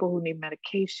about people who need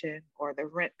medication or their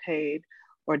rent paid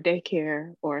or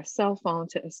daycare or a cell phone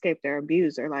to escape their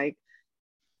abuser. Like,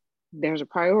 there's a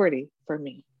priority for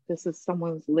me. This is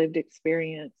someone's lived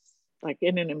experience, like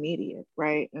in an immediate,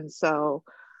 right? And so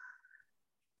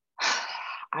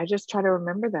I just try to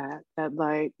remember that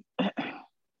like,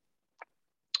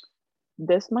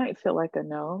 this might feel like a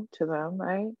no to them,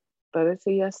 right? But it's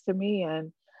a yes to me.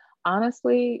 And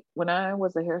honestly, when I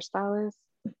was a hairstylist,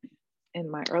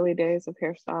 in my early days of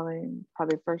hairstyling,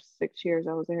 probably the first 6 years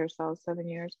I was a hairstylist, 7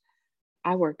 years,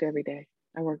 I worked every day.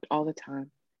 I worked all the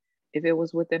time. If it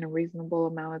was within a reasonable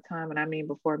amount of time, and I mean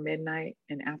before midnight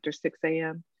and after 6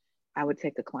 a.m., I would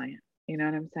take a client. You know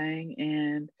what I'm saying?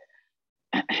 And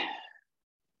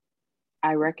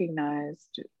I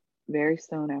recognized very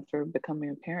soon after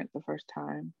becoming a parent the first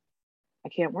time, I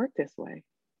can't work this way.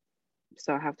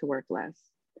 So I have to work less.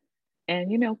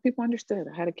 And, you know, people understood.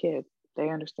 I had a kid. They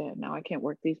understand now I can't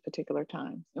work these particular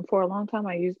times. And for a long time,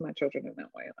 I used my children in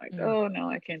that way. Like, oh, no,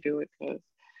 I can't do it because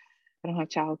I don't have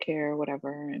childcare or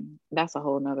whatever. And that's a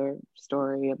whole nother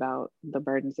story about the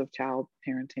burdens of child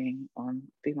parenting on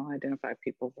female identified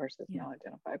people versus male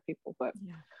identified people. But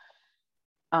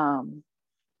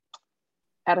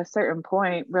at a certain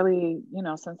point, really, you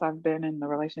know, since I've been in the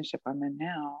relationship I'm in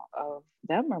now, of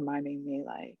them reminding me,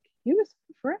 like, you just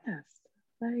rest.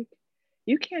 Like,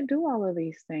 you can't do all of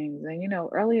these things. And, you know,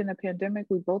 early in the pandemic,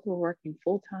 we both were working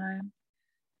full time.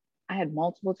 I had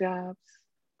multiple jobs,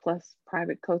 plus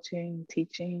private coaching,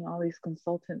 teaching, all these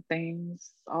consultant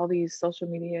things, all these social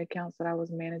media accounts that I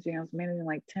was managing. I was managing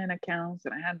like 10 accounts,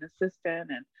 and I had an assistant,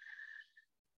 and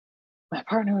my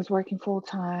partner was working full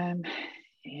time.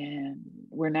 And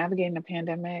we're navigating the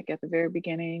pandemic at the very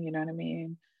beginning, you know what I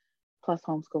mean? Plus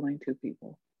homeschooling 2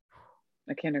 people,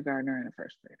 a kindergartner and a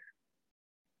first grader.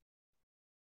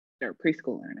 Or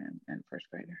preschooler and first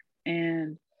grader.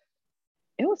 And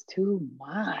it was too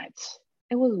much.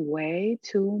 It was way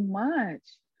too much.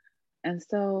 And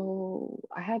so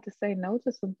I had to say no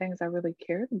to some things I really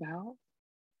cared about,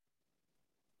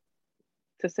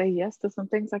 to say yes to some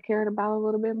things I cared about a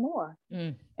little bit more.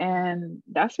 And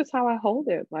that's just how I hold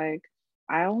it. Like,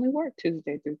 I only work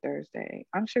Tuesday through Thursday.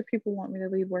 I'm sure people want me to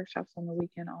lead workshops on the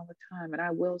weekend all the time, and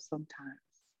I will sometimes.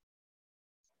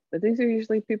 But these are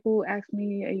usually people who ask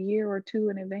me a year or 2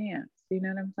 in advance. You know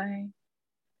what I'm saying?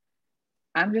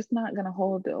 I'm just not going to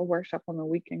hold a workshop on the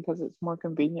weekend because it's more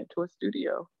convenient to a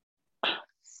studio.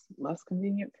 It's less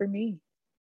convenient for me.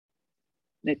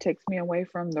 It takes me away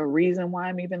from the reason why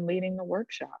I'm even leading the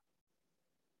workshop.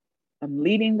 I'm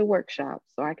leading the workshop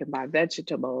so I can buy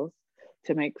vegetables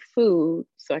to make food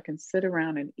so I can sit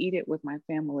around and eat it with my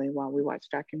family while we watch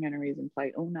documentaries and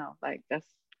play Uno. Like,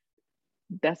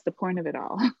 that's the point of it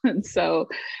all. And so,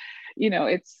 you know,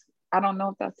 I don't know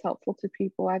if that's helpful to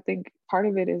people. I think part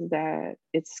of it is that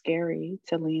it's scary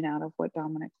to lean out of what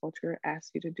dominant culture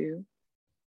asks you to do.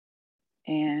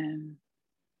 And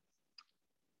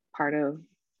part of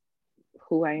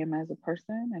who I am as a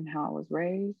person and how I was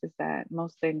raised is that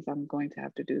most things I'm going to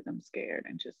have to do them scared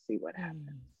and just see what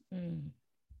happens.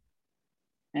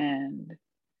 And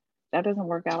that doesn't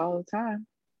work out all the time,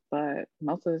 but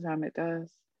most of the time it does.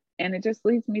 And it just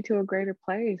leads me to a greater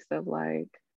place of like,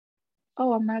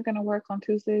 oh, I'm not going to work on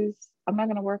Tuesdays. I'm not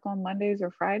going to work on Mondays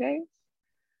or Fridays.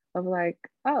 Of like,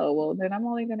 oh, well, then I'm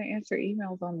only going to answer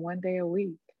emails on 1 day a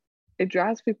week. It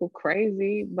drives people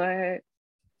crazy, but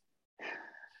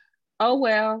oh,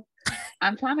 well,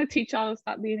 I'm trying to teach y'all to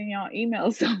stop being in y'all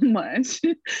emails so much.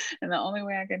 And the only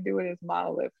way I can do it is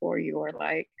model it for you. Or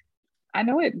like, I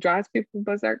know it drives people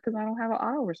berserk because I don't have an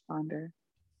autoresponder.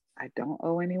 I don't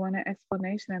owe anyone an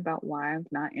explanation about why I've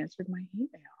not answered my email.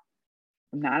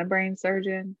 I'm not a brain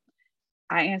surgeon.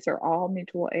 I answer all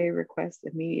mutual aid requests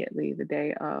immediately the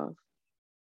day of.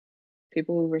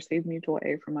 People who receive mutual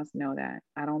aid from us know that.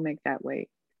 I don't make that wait.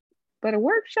 But a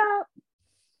workshop,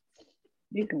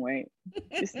 You can wait.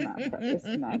 It's not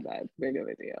that big of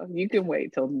a deal. You can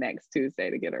wait till next Tuesday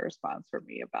to get a response from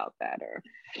me about that, or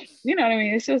you know what I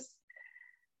mean? It's just,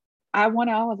 I want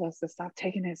all of us to stop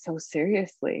taking it so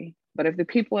seriously. But if the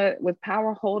people with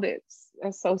power hold it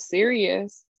as so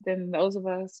serious, then those of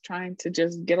us trying to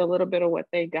just get a little bit of what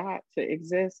they got to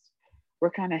exist,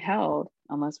 we're kind of held,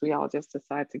 unless we all just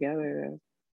decide together to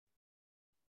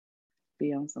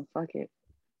be on some fuck it.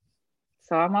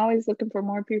 So I'm always looking for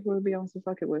more people to be on some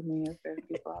fuck it with me if there's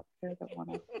people out there that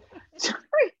want to.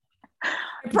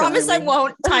 I promise I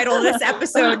won't title this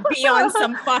episode "Be on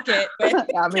Some Fuck It."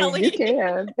 I mean, Kelly. you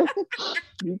can.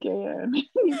 You can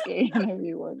if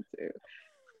you want to.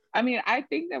 I mean, I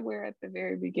think that we're at the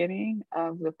very beginning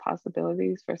of the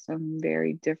possibilities for some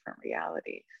very different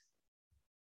realities.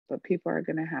 But people are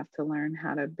going to have to learn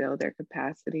how to build their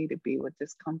capacity to be with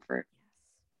discomfort.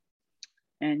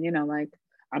 And, you know, like,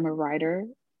 I'm a writer.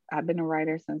 I've been a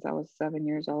writer since I was 7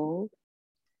 years old.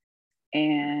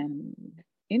 And,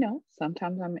 you know,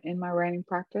 sometimes I'm in my writing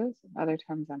practice, other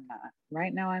times I'm not.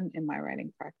 Right now, I'm in my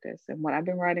writing practice. And what I've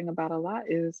been writing about a lot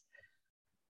is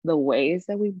the ways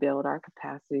that we build our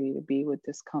capacity to be with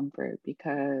discomfort.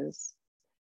 Because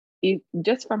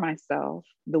just for myself,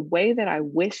 the way that I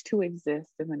wish to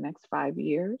exist in the next 5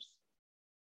 years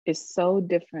is so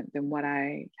different than what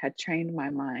I had trained my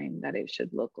mind that it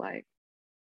should look like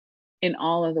in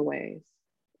all of the ways.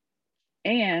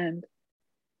 And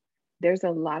there's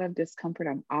a lot of discomfort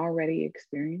I'm already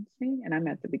experiencing, and I'm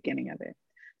at the beginning of it.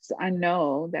 So I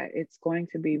know that it's going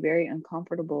to be very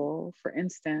uncomfortable. For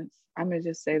instance, I'm going to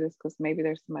just say this because maybe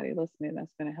there's somebody listening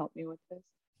that's going to help me with this.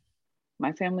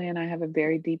 My family and I have a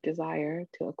very deep desire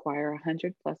to acquire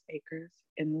 100+ acres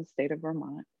in the state of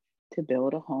Vermont to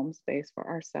build a home space for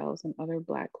ourselves and other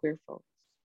Black queer folks.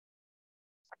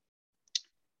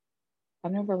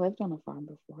 I've never lived on a farm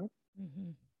before.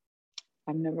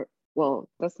 Well,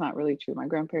 that's not really true. My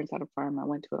grandparents had a farm. I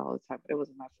went to it all the time, but it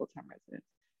wasn't my full-time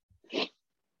residence.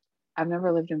 I've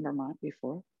never lived in Vermont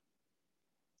before.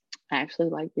 I actually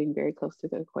like being very close to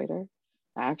the equator.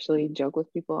 I actually joke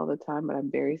with people all the time, but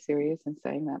I'm very serious in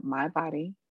saying that my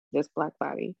body, this Black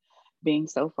body, being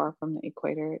so far from the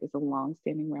equator is a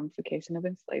long-standing ramification of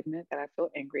enslavement that I feel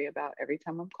angry about every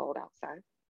time I'm cold outside.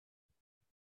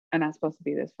 And I'm supposed to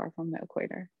be this far from the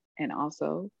equator. And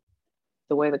also,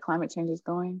 the way the climate change is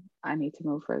going, I need to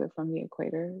move further from the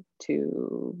equator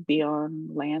to be on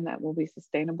land that will be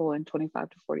sustainable in 25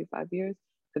 to 45 years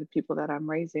for the people that I'm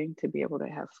raising to be able to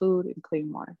have food and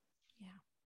clean water.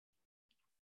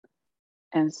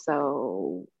 And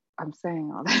so I'm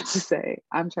saying all that to say,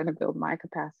 I'm trying to build my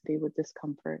capacity with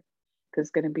discomfort because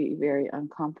it's going to be very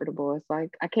uncomfortable. It's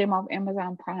like I came off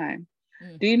Amazon Prime.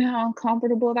 Do you know how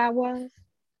uncomfortable that was?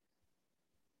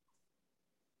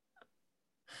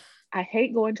 I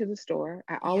hate going to the store.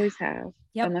 I always have,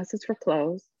 unless it's for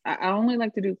clothes. I only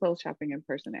like to do clothes shopping in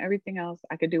person. Everything else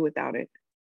I could do without it.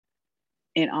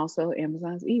 And also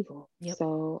Amazon's evil.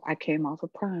 So I came off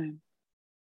of Prime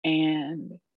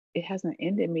and it hasn't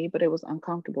ended me, but it was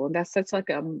uncomfortable. And that's such like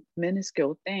a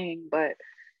minuscule thing, but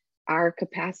our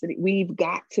capacity, we've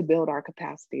got to build our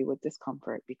capacity with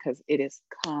discomfort because it is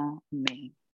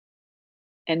coming.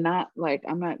 And not like,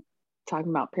 I'm not talking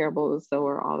about parable of the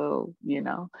sower, although, you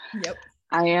know,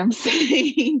 I am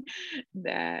saying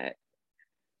that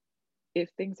if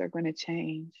things are going to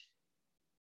change,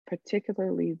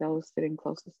 particularly those sitting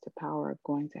closest to power are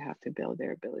going to have to build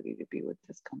their ability to be with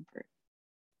discomfort.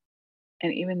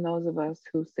 And even those of us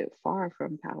who sit far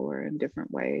from power in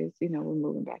different ways, you know, we're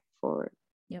moving back and forward,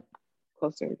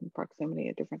 closer in proximity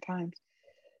at different times.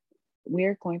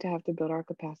 We're going to have to build our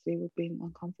capacity with being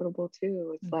uncomfortable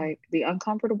too. It's like the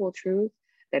uncomfortable truth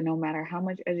that no matter how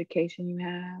much education you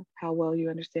have, how well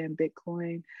you understand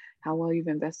Bitcoin, how well you've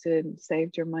invested and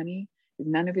saved your money,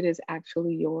 none of it is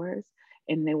actually yours.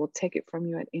 And they will take it from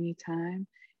you at any time.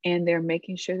 And they're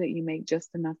making sure that you make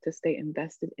just enough to stay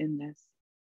invested in this.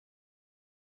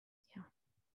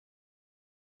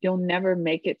 You'll never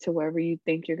make it to wherever you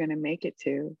think you're going to make it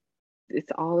to.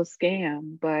 It's all a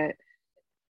scam. But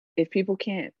if people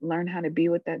can't learn how to be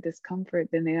with that discomfort,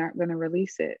 then they aren't going to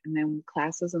release it. And then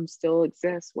classism still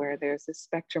exists where there's this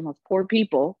spectrum of poor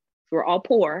people, we're all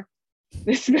poor,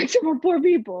 this spectrum of poor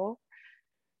people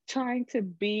trying to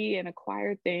be and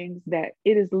acquire things that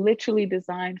it is literally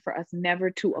designed for us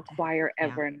never to acquire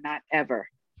ever, not ever.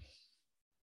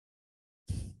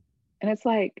 And it's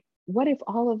like, what if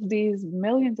all of these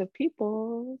millions of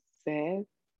people said,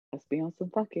 let's be on some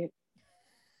fuck it?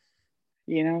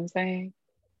 You know what I'm saying?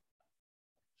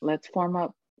 Let's form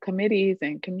up committees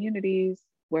and communities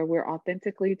where we're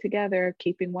authentically together,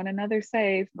 keeping one another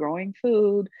safe, growing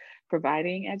food,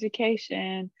 providing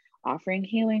education, offering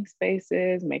healing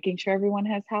spaces, making sure everyone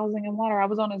has housing and water. I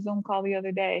was on a Zoom call the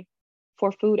other day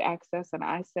for food access, and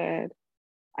I said,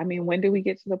 I mean, when do we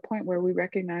get to the point where we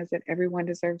recognize that everyone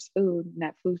deserves food and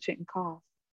that food shouldn't cost?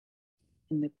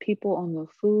 And the people on the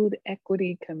food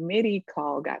equity committee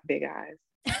call got big eyes.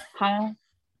 Huh?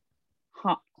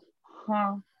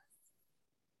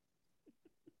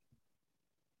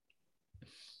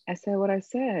 I said what I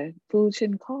said. Food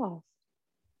shouldn't cost.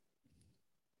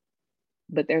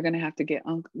 But they're going to have to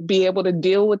be able to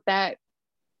deal with that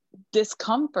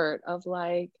discomfort of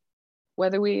like,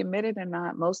 whether we admit it or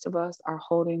not, most of us are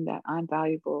holding that I'm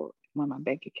valuable when my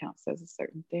bank account says a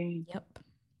certain thing. Yep.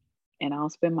 And I'll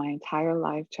spend my entire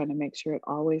life trying to make sure it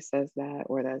always says that,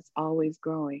 or that it's always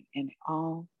growing, and it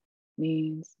all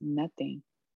means nothing.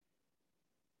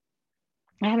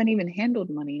 I haven't even handled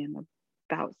money in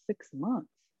about 6 months.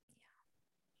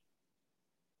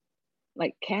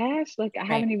 Like cash, like I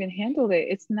haven't even handled it.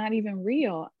 It's not even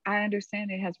real. I understand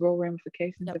it has real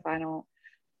ramifications if I don't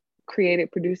create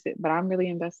it, produce it, but I'm really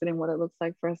invested in what it looks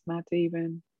like for us not to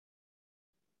even,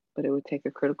 but it would take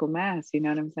a critical mass, you know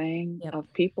what I'm saying?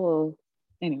 Of people.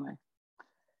 Anyway,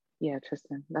 yeah,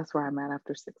 Tristan, that's where I'm at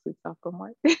after 6 weeks off from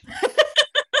work.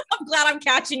 I'm glad I'm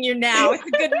catching you now. It's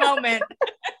a good moment.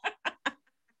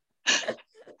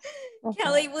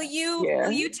 Kelly, will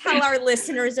you tell our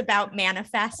listeners about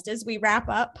Manifest as we wrap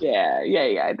up? Yeah,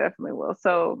 I definitely will.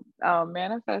 So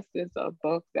Manifest is a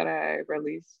book that I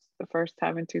released the first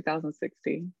time in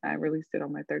 2016. I released it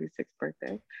on my 36th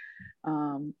birthday.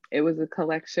 It was a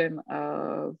collection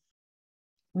of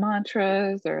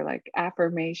mantras or like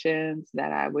affirmations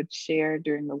that I would share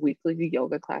during the weekly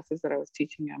yoga classes that I was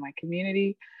teaching in my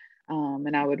community.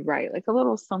 And I would write like a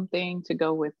little something to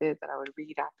go with it that I would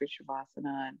read after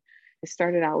Shavasana. And it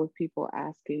started out with people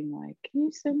asking like, can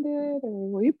you send it,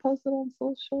 or will you post it on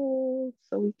social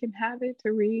so we can have it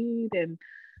to read? And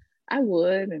I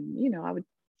would, and I would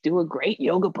do a great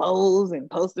yoga pose and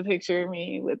post a picture of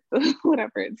me with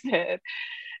whatever it said.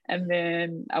 And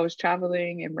then I was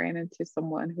traveling and ran into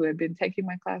someone who had been taking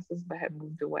my classes but had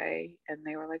moved away. And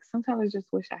they were like, sometimes I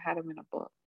just wish I had them in a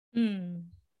book.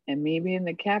 And me being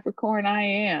the Capricorn I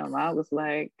am, I was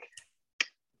like,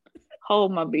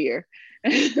 hold my beer.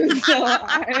 So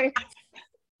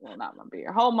not my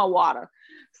beer, hold my water.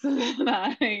 So then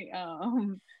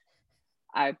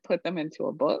I put them into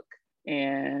a book,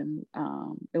 and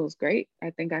it was great.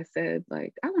 I think I said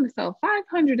like, I want to sell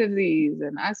 500 of these,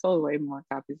 and I sold way more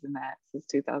copies than that since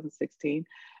 2016.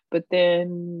 But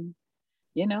then,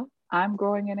 I'm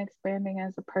growing and expanding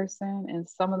as a person, and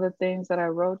some of the things that I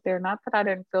wrote there, not that I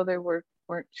didn't feel they weren't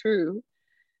true,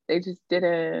 they just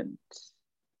didn't.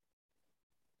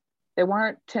 They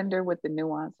weren't tender with the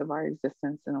nuance of our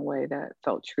existence in a way that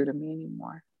felt true to me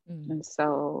anymore. And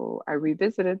so I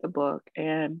revisited the book,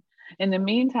 and in the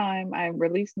meantime, I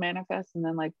released Manifest, and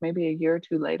then like maybe a year or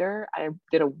two later, I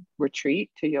did a retreat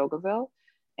to Yogaville,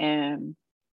 and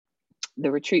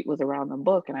the retreat was around the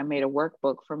book, and I made a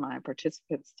workbook for my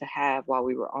participants to have while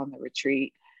we were on the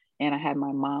retreat. And I had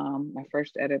my mom, my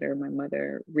first editor, my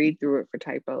mother, read through it for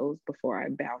typos before I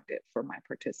bound it for my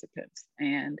participants.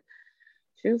 And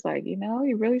she was like, you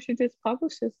really should just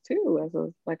publish this too as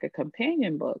like a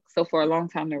companion book. So for a long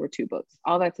time, there were 2 books.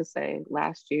 All that to say,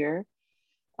 last year,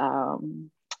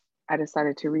 I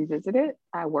decided to revisit it.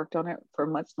 I worked on it for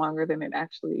much longer than it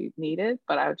actually needed,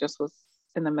 but I just was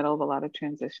in the middle of a lot of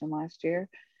transition last year.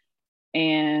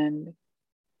 And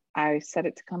I set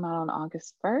it to come out on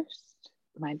August 1st.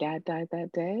 My dad died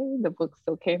that day. The book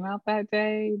still came out that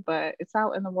day, but it's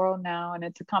out in the world now. And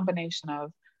it's a combination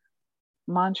of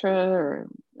mantra or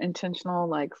intentional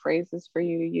like phrases for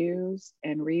you to use,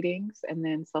 and readings, and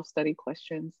then self-study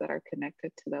questions that are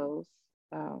connected to those.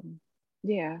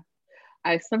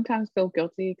 I sometimes feel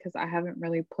guilty because I haven't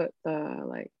really put the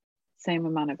like same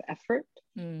amount of effort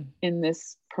in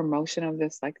this promotion of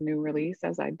this like new release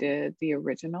as I did the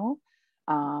original.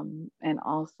 And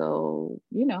also,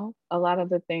 a lot of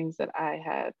the things that I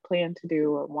had planned to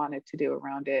do or wanted to do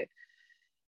around it,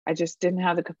 I just didn't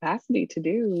have the capacity to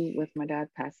do with my dad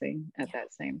passing at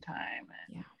that same time.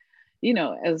 And,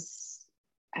 as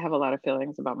I have a lot of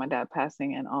feelings about my dad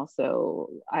passing, and also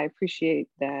I appreciate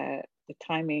that the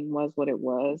timing was what it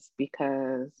was,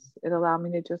 because it allowed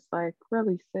me to just like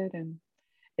release it, and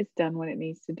it's done what it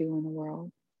needs to do in the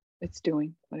world. It's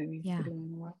doing what it needs to do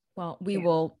in the world. Well, we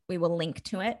will link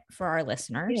to it for our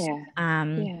listeners.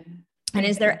 And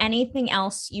is there anything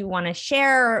else you want to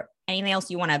share? Anything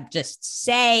else you want to just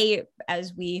say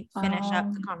as we finish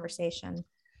up the conversation?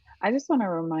 I just want to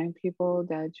remind people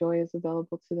that joy is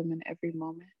available to them in every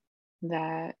moment,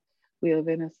 that we live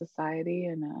in a society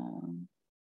and an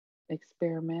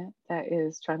experiment that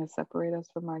is trying to separate us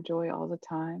from our joy all the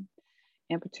time.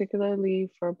 And particularly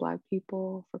for Black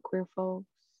people, for queer folks,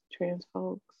 trans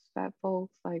folks, fat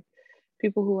folks, like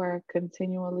people who are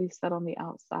continually set on the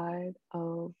outside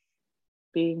of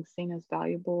being seen as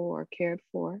valuable or cared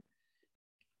for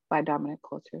by dominant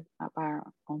culture, not by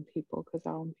our own people, because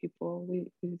our own people, we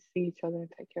see each other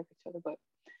and take care of each other. But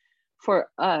for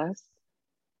us,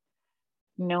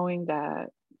 knowing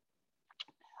that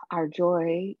our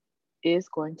joy is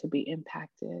going to be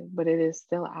impacted, but it is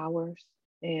still ours.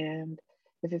 And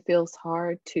if it feels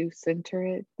hard to center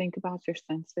it, think about your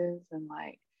senses and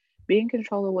like be in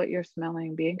control of what you're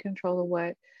smelling, be in control of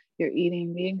what you're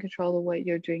eating, be in control of what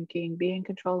you're drinking, be in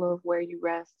control of where you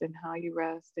rest and how you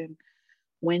rest and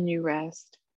when you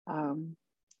rest,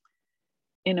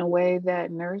 in a way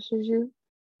that nourishes you.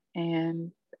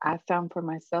 And I found for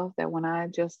myself that when I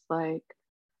just like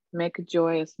make a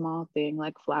joy a small thing,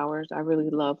 like flowers, I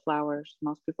really love flowers.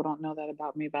 Most people don't know that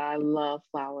about me, but I love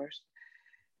flowers.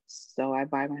 So I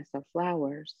buy myself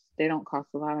flowers. They don't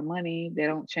cost a lot of money. They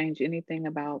don't change anything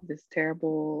about this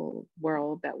terrible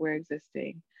world that we're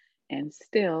existing. And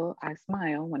still, I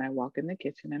smile when I walk in the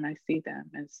kitchen and I see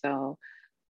them. And so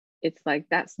it's like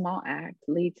that small act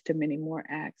leads to many more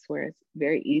acts where it's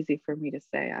very easy for me to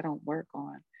say, I don't work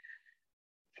on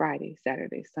Friday,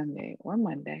 Saturday, Sunday, or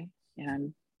Monday. And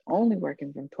I'm only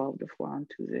working from 12 to 4 on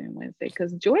Tuesday and Wednesday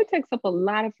because joy takes up a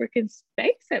lot of freaking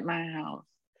space at my house.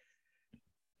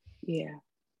 Yeah.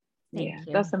 Thank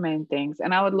you. That's the main things.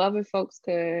 And I would love if folks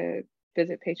could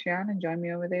visit Patreon and join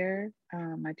me over there.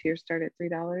 My tiers start at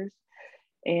 $3.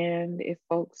 And if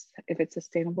it's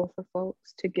sustainable for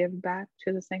folks to give back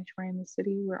to the sanctuary in the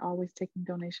city, we're always taking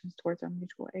donations towards our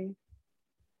mutual aid.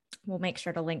 We'll make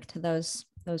sure to link to those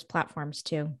platforms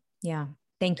too. Yeah.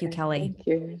 Thank you, Kelly. Thank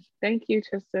you. Thank you,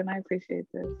 Tristan. I appreciate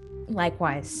this.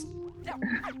 Likewise.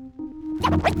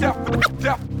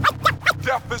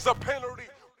 Death is a penalty.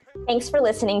 Thanks for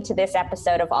listening to this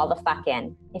episode of All the Fuck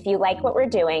In. If you like what we're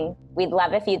doing, we'd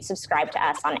love if you'd subscribe to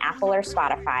us on Apple or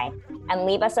Spotify and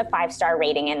leave us a 5-star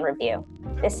rating and review.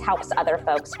 This helps other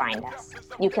folks find us.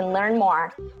 You can learn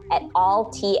more at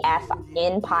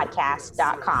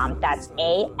alltfinpodcast.com. That's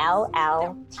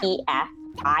ALLTFIN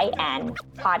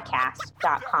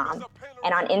podcast.com.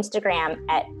 And on Instagram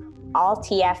at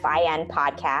alltfinpodcast.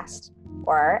 Podcast,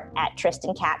 or at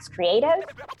Tristan Katz Creative,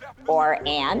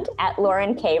 and at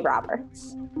Lauren K.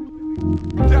 Roberts.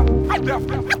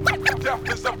 Death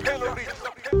is a penalty.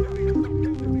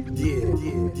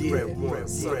 Yeah. Red one,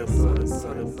 son.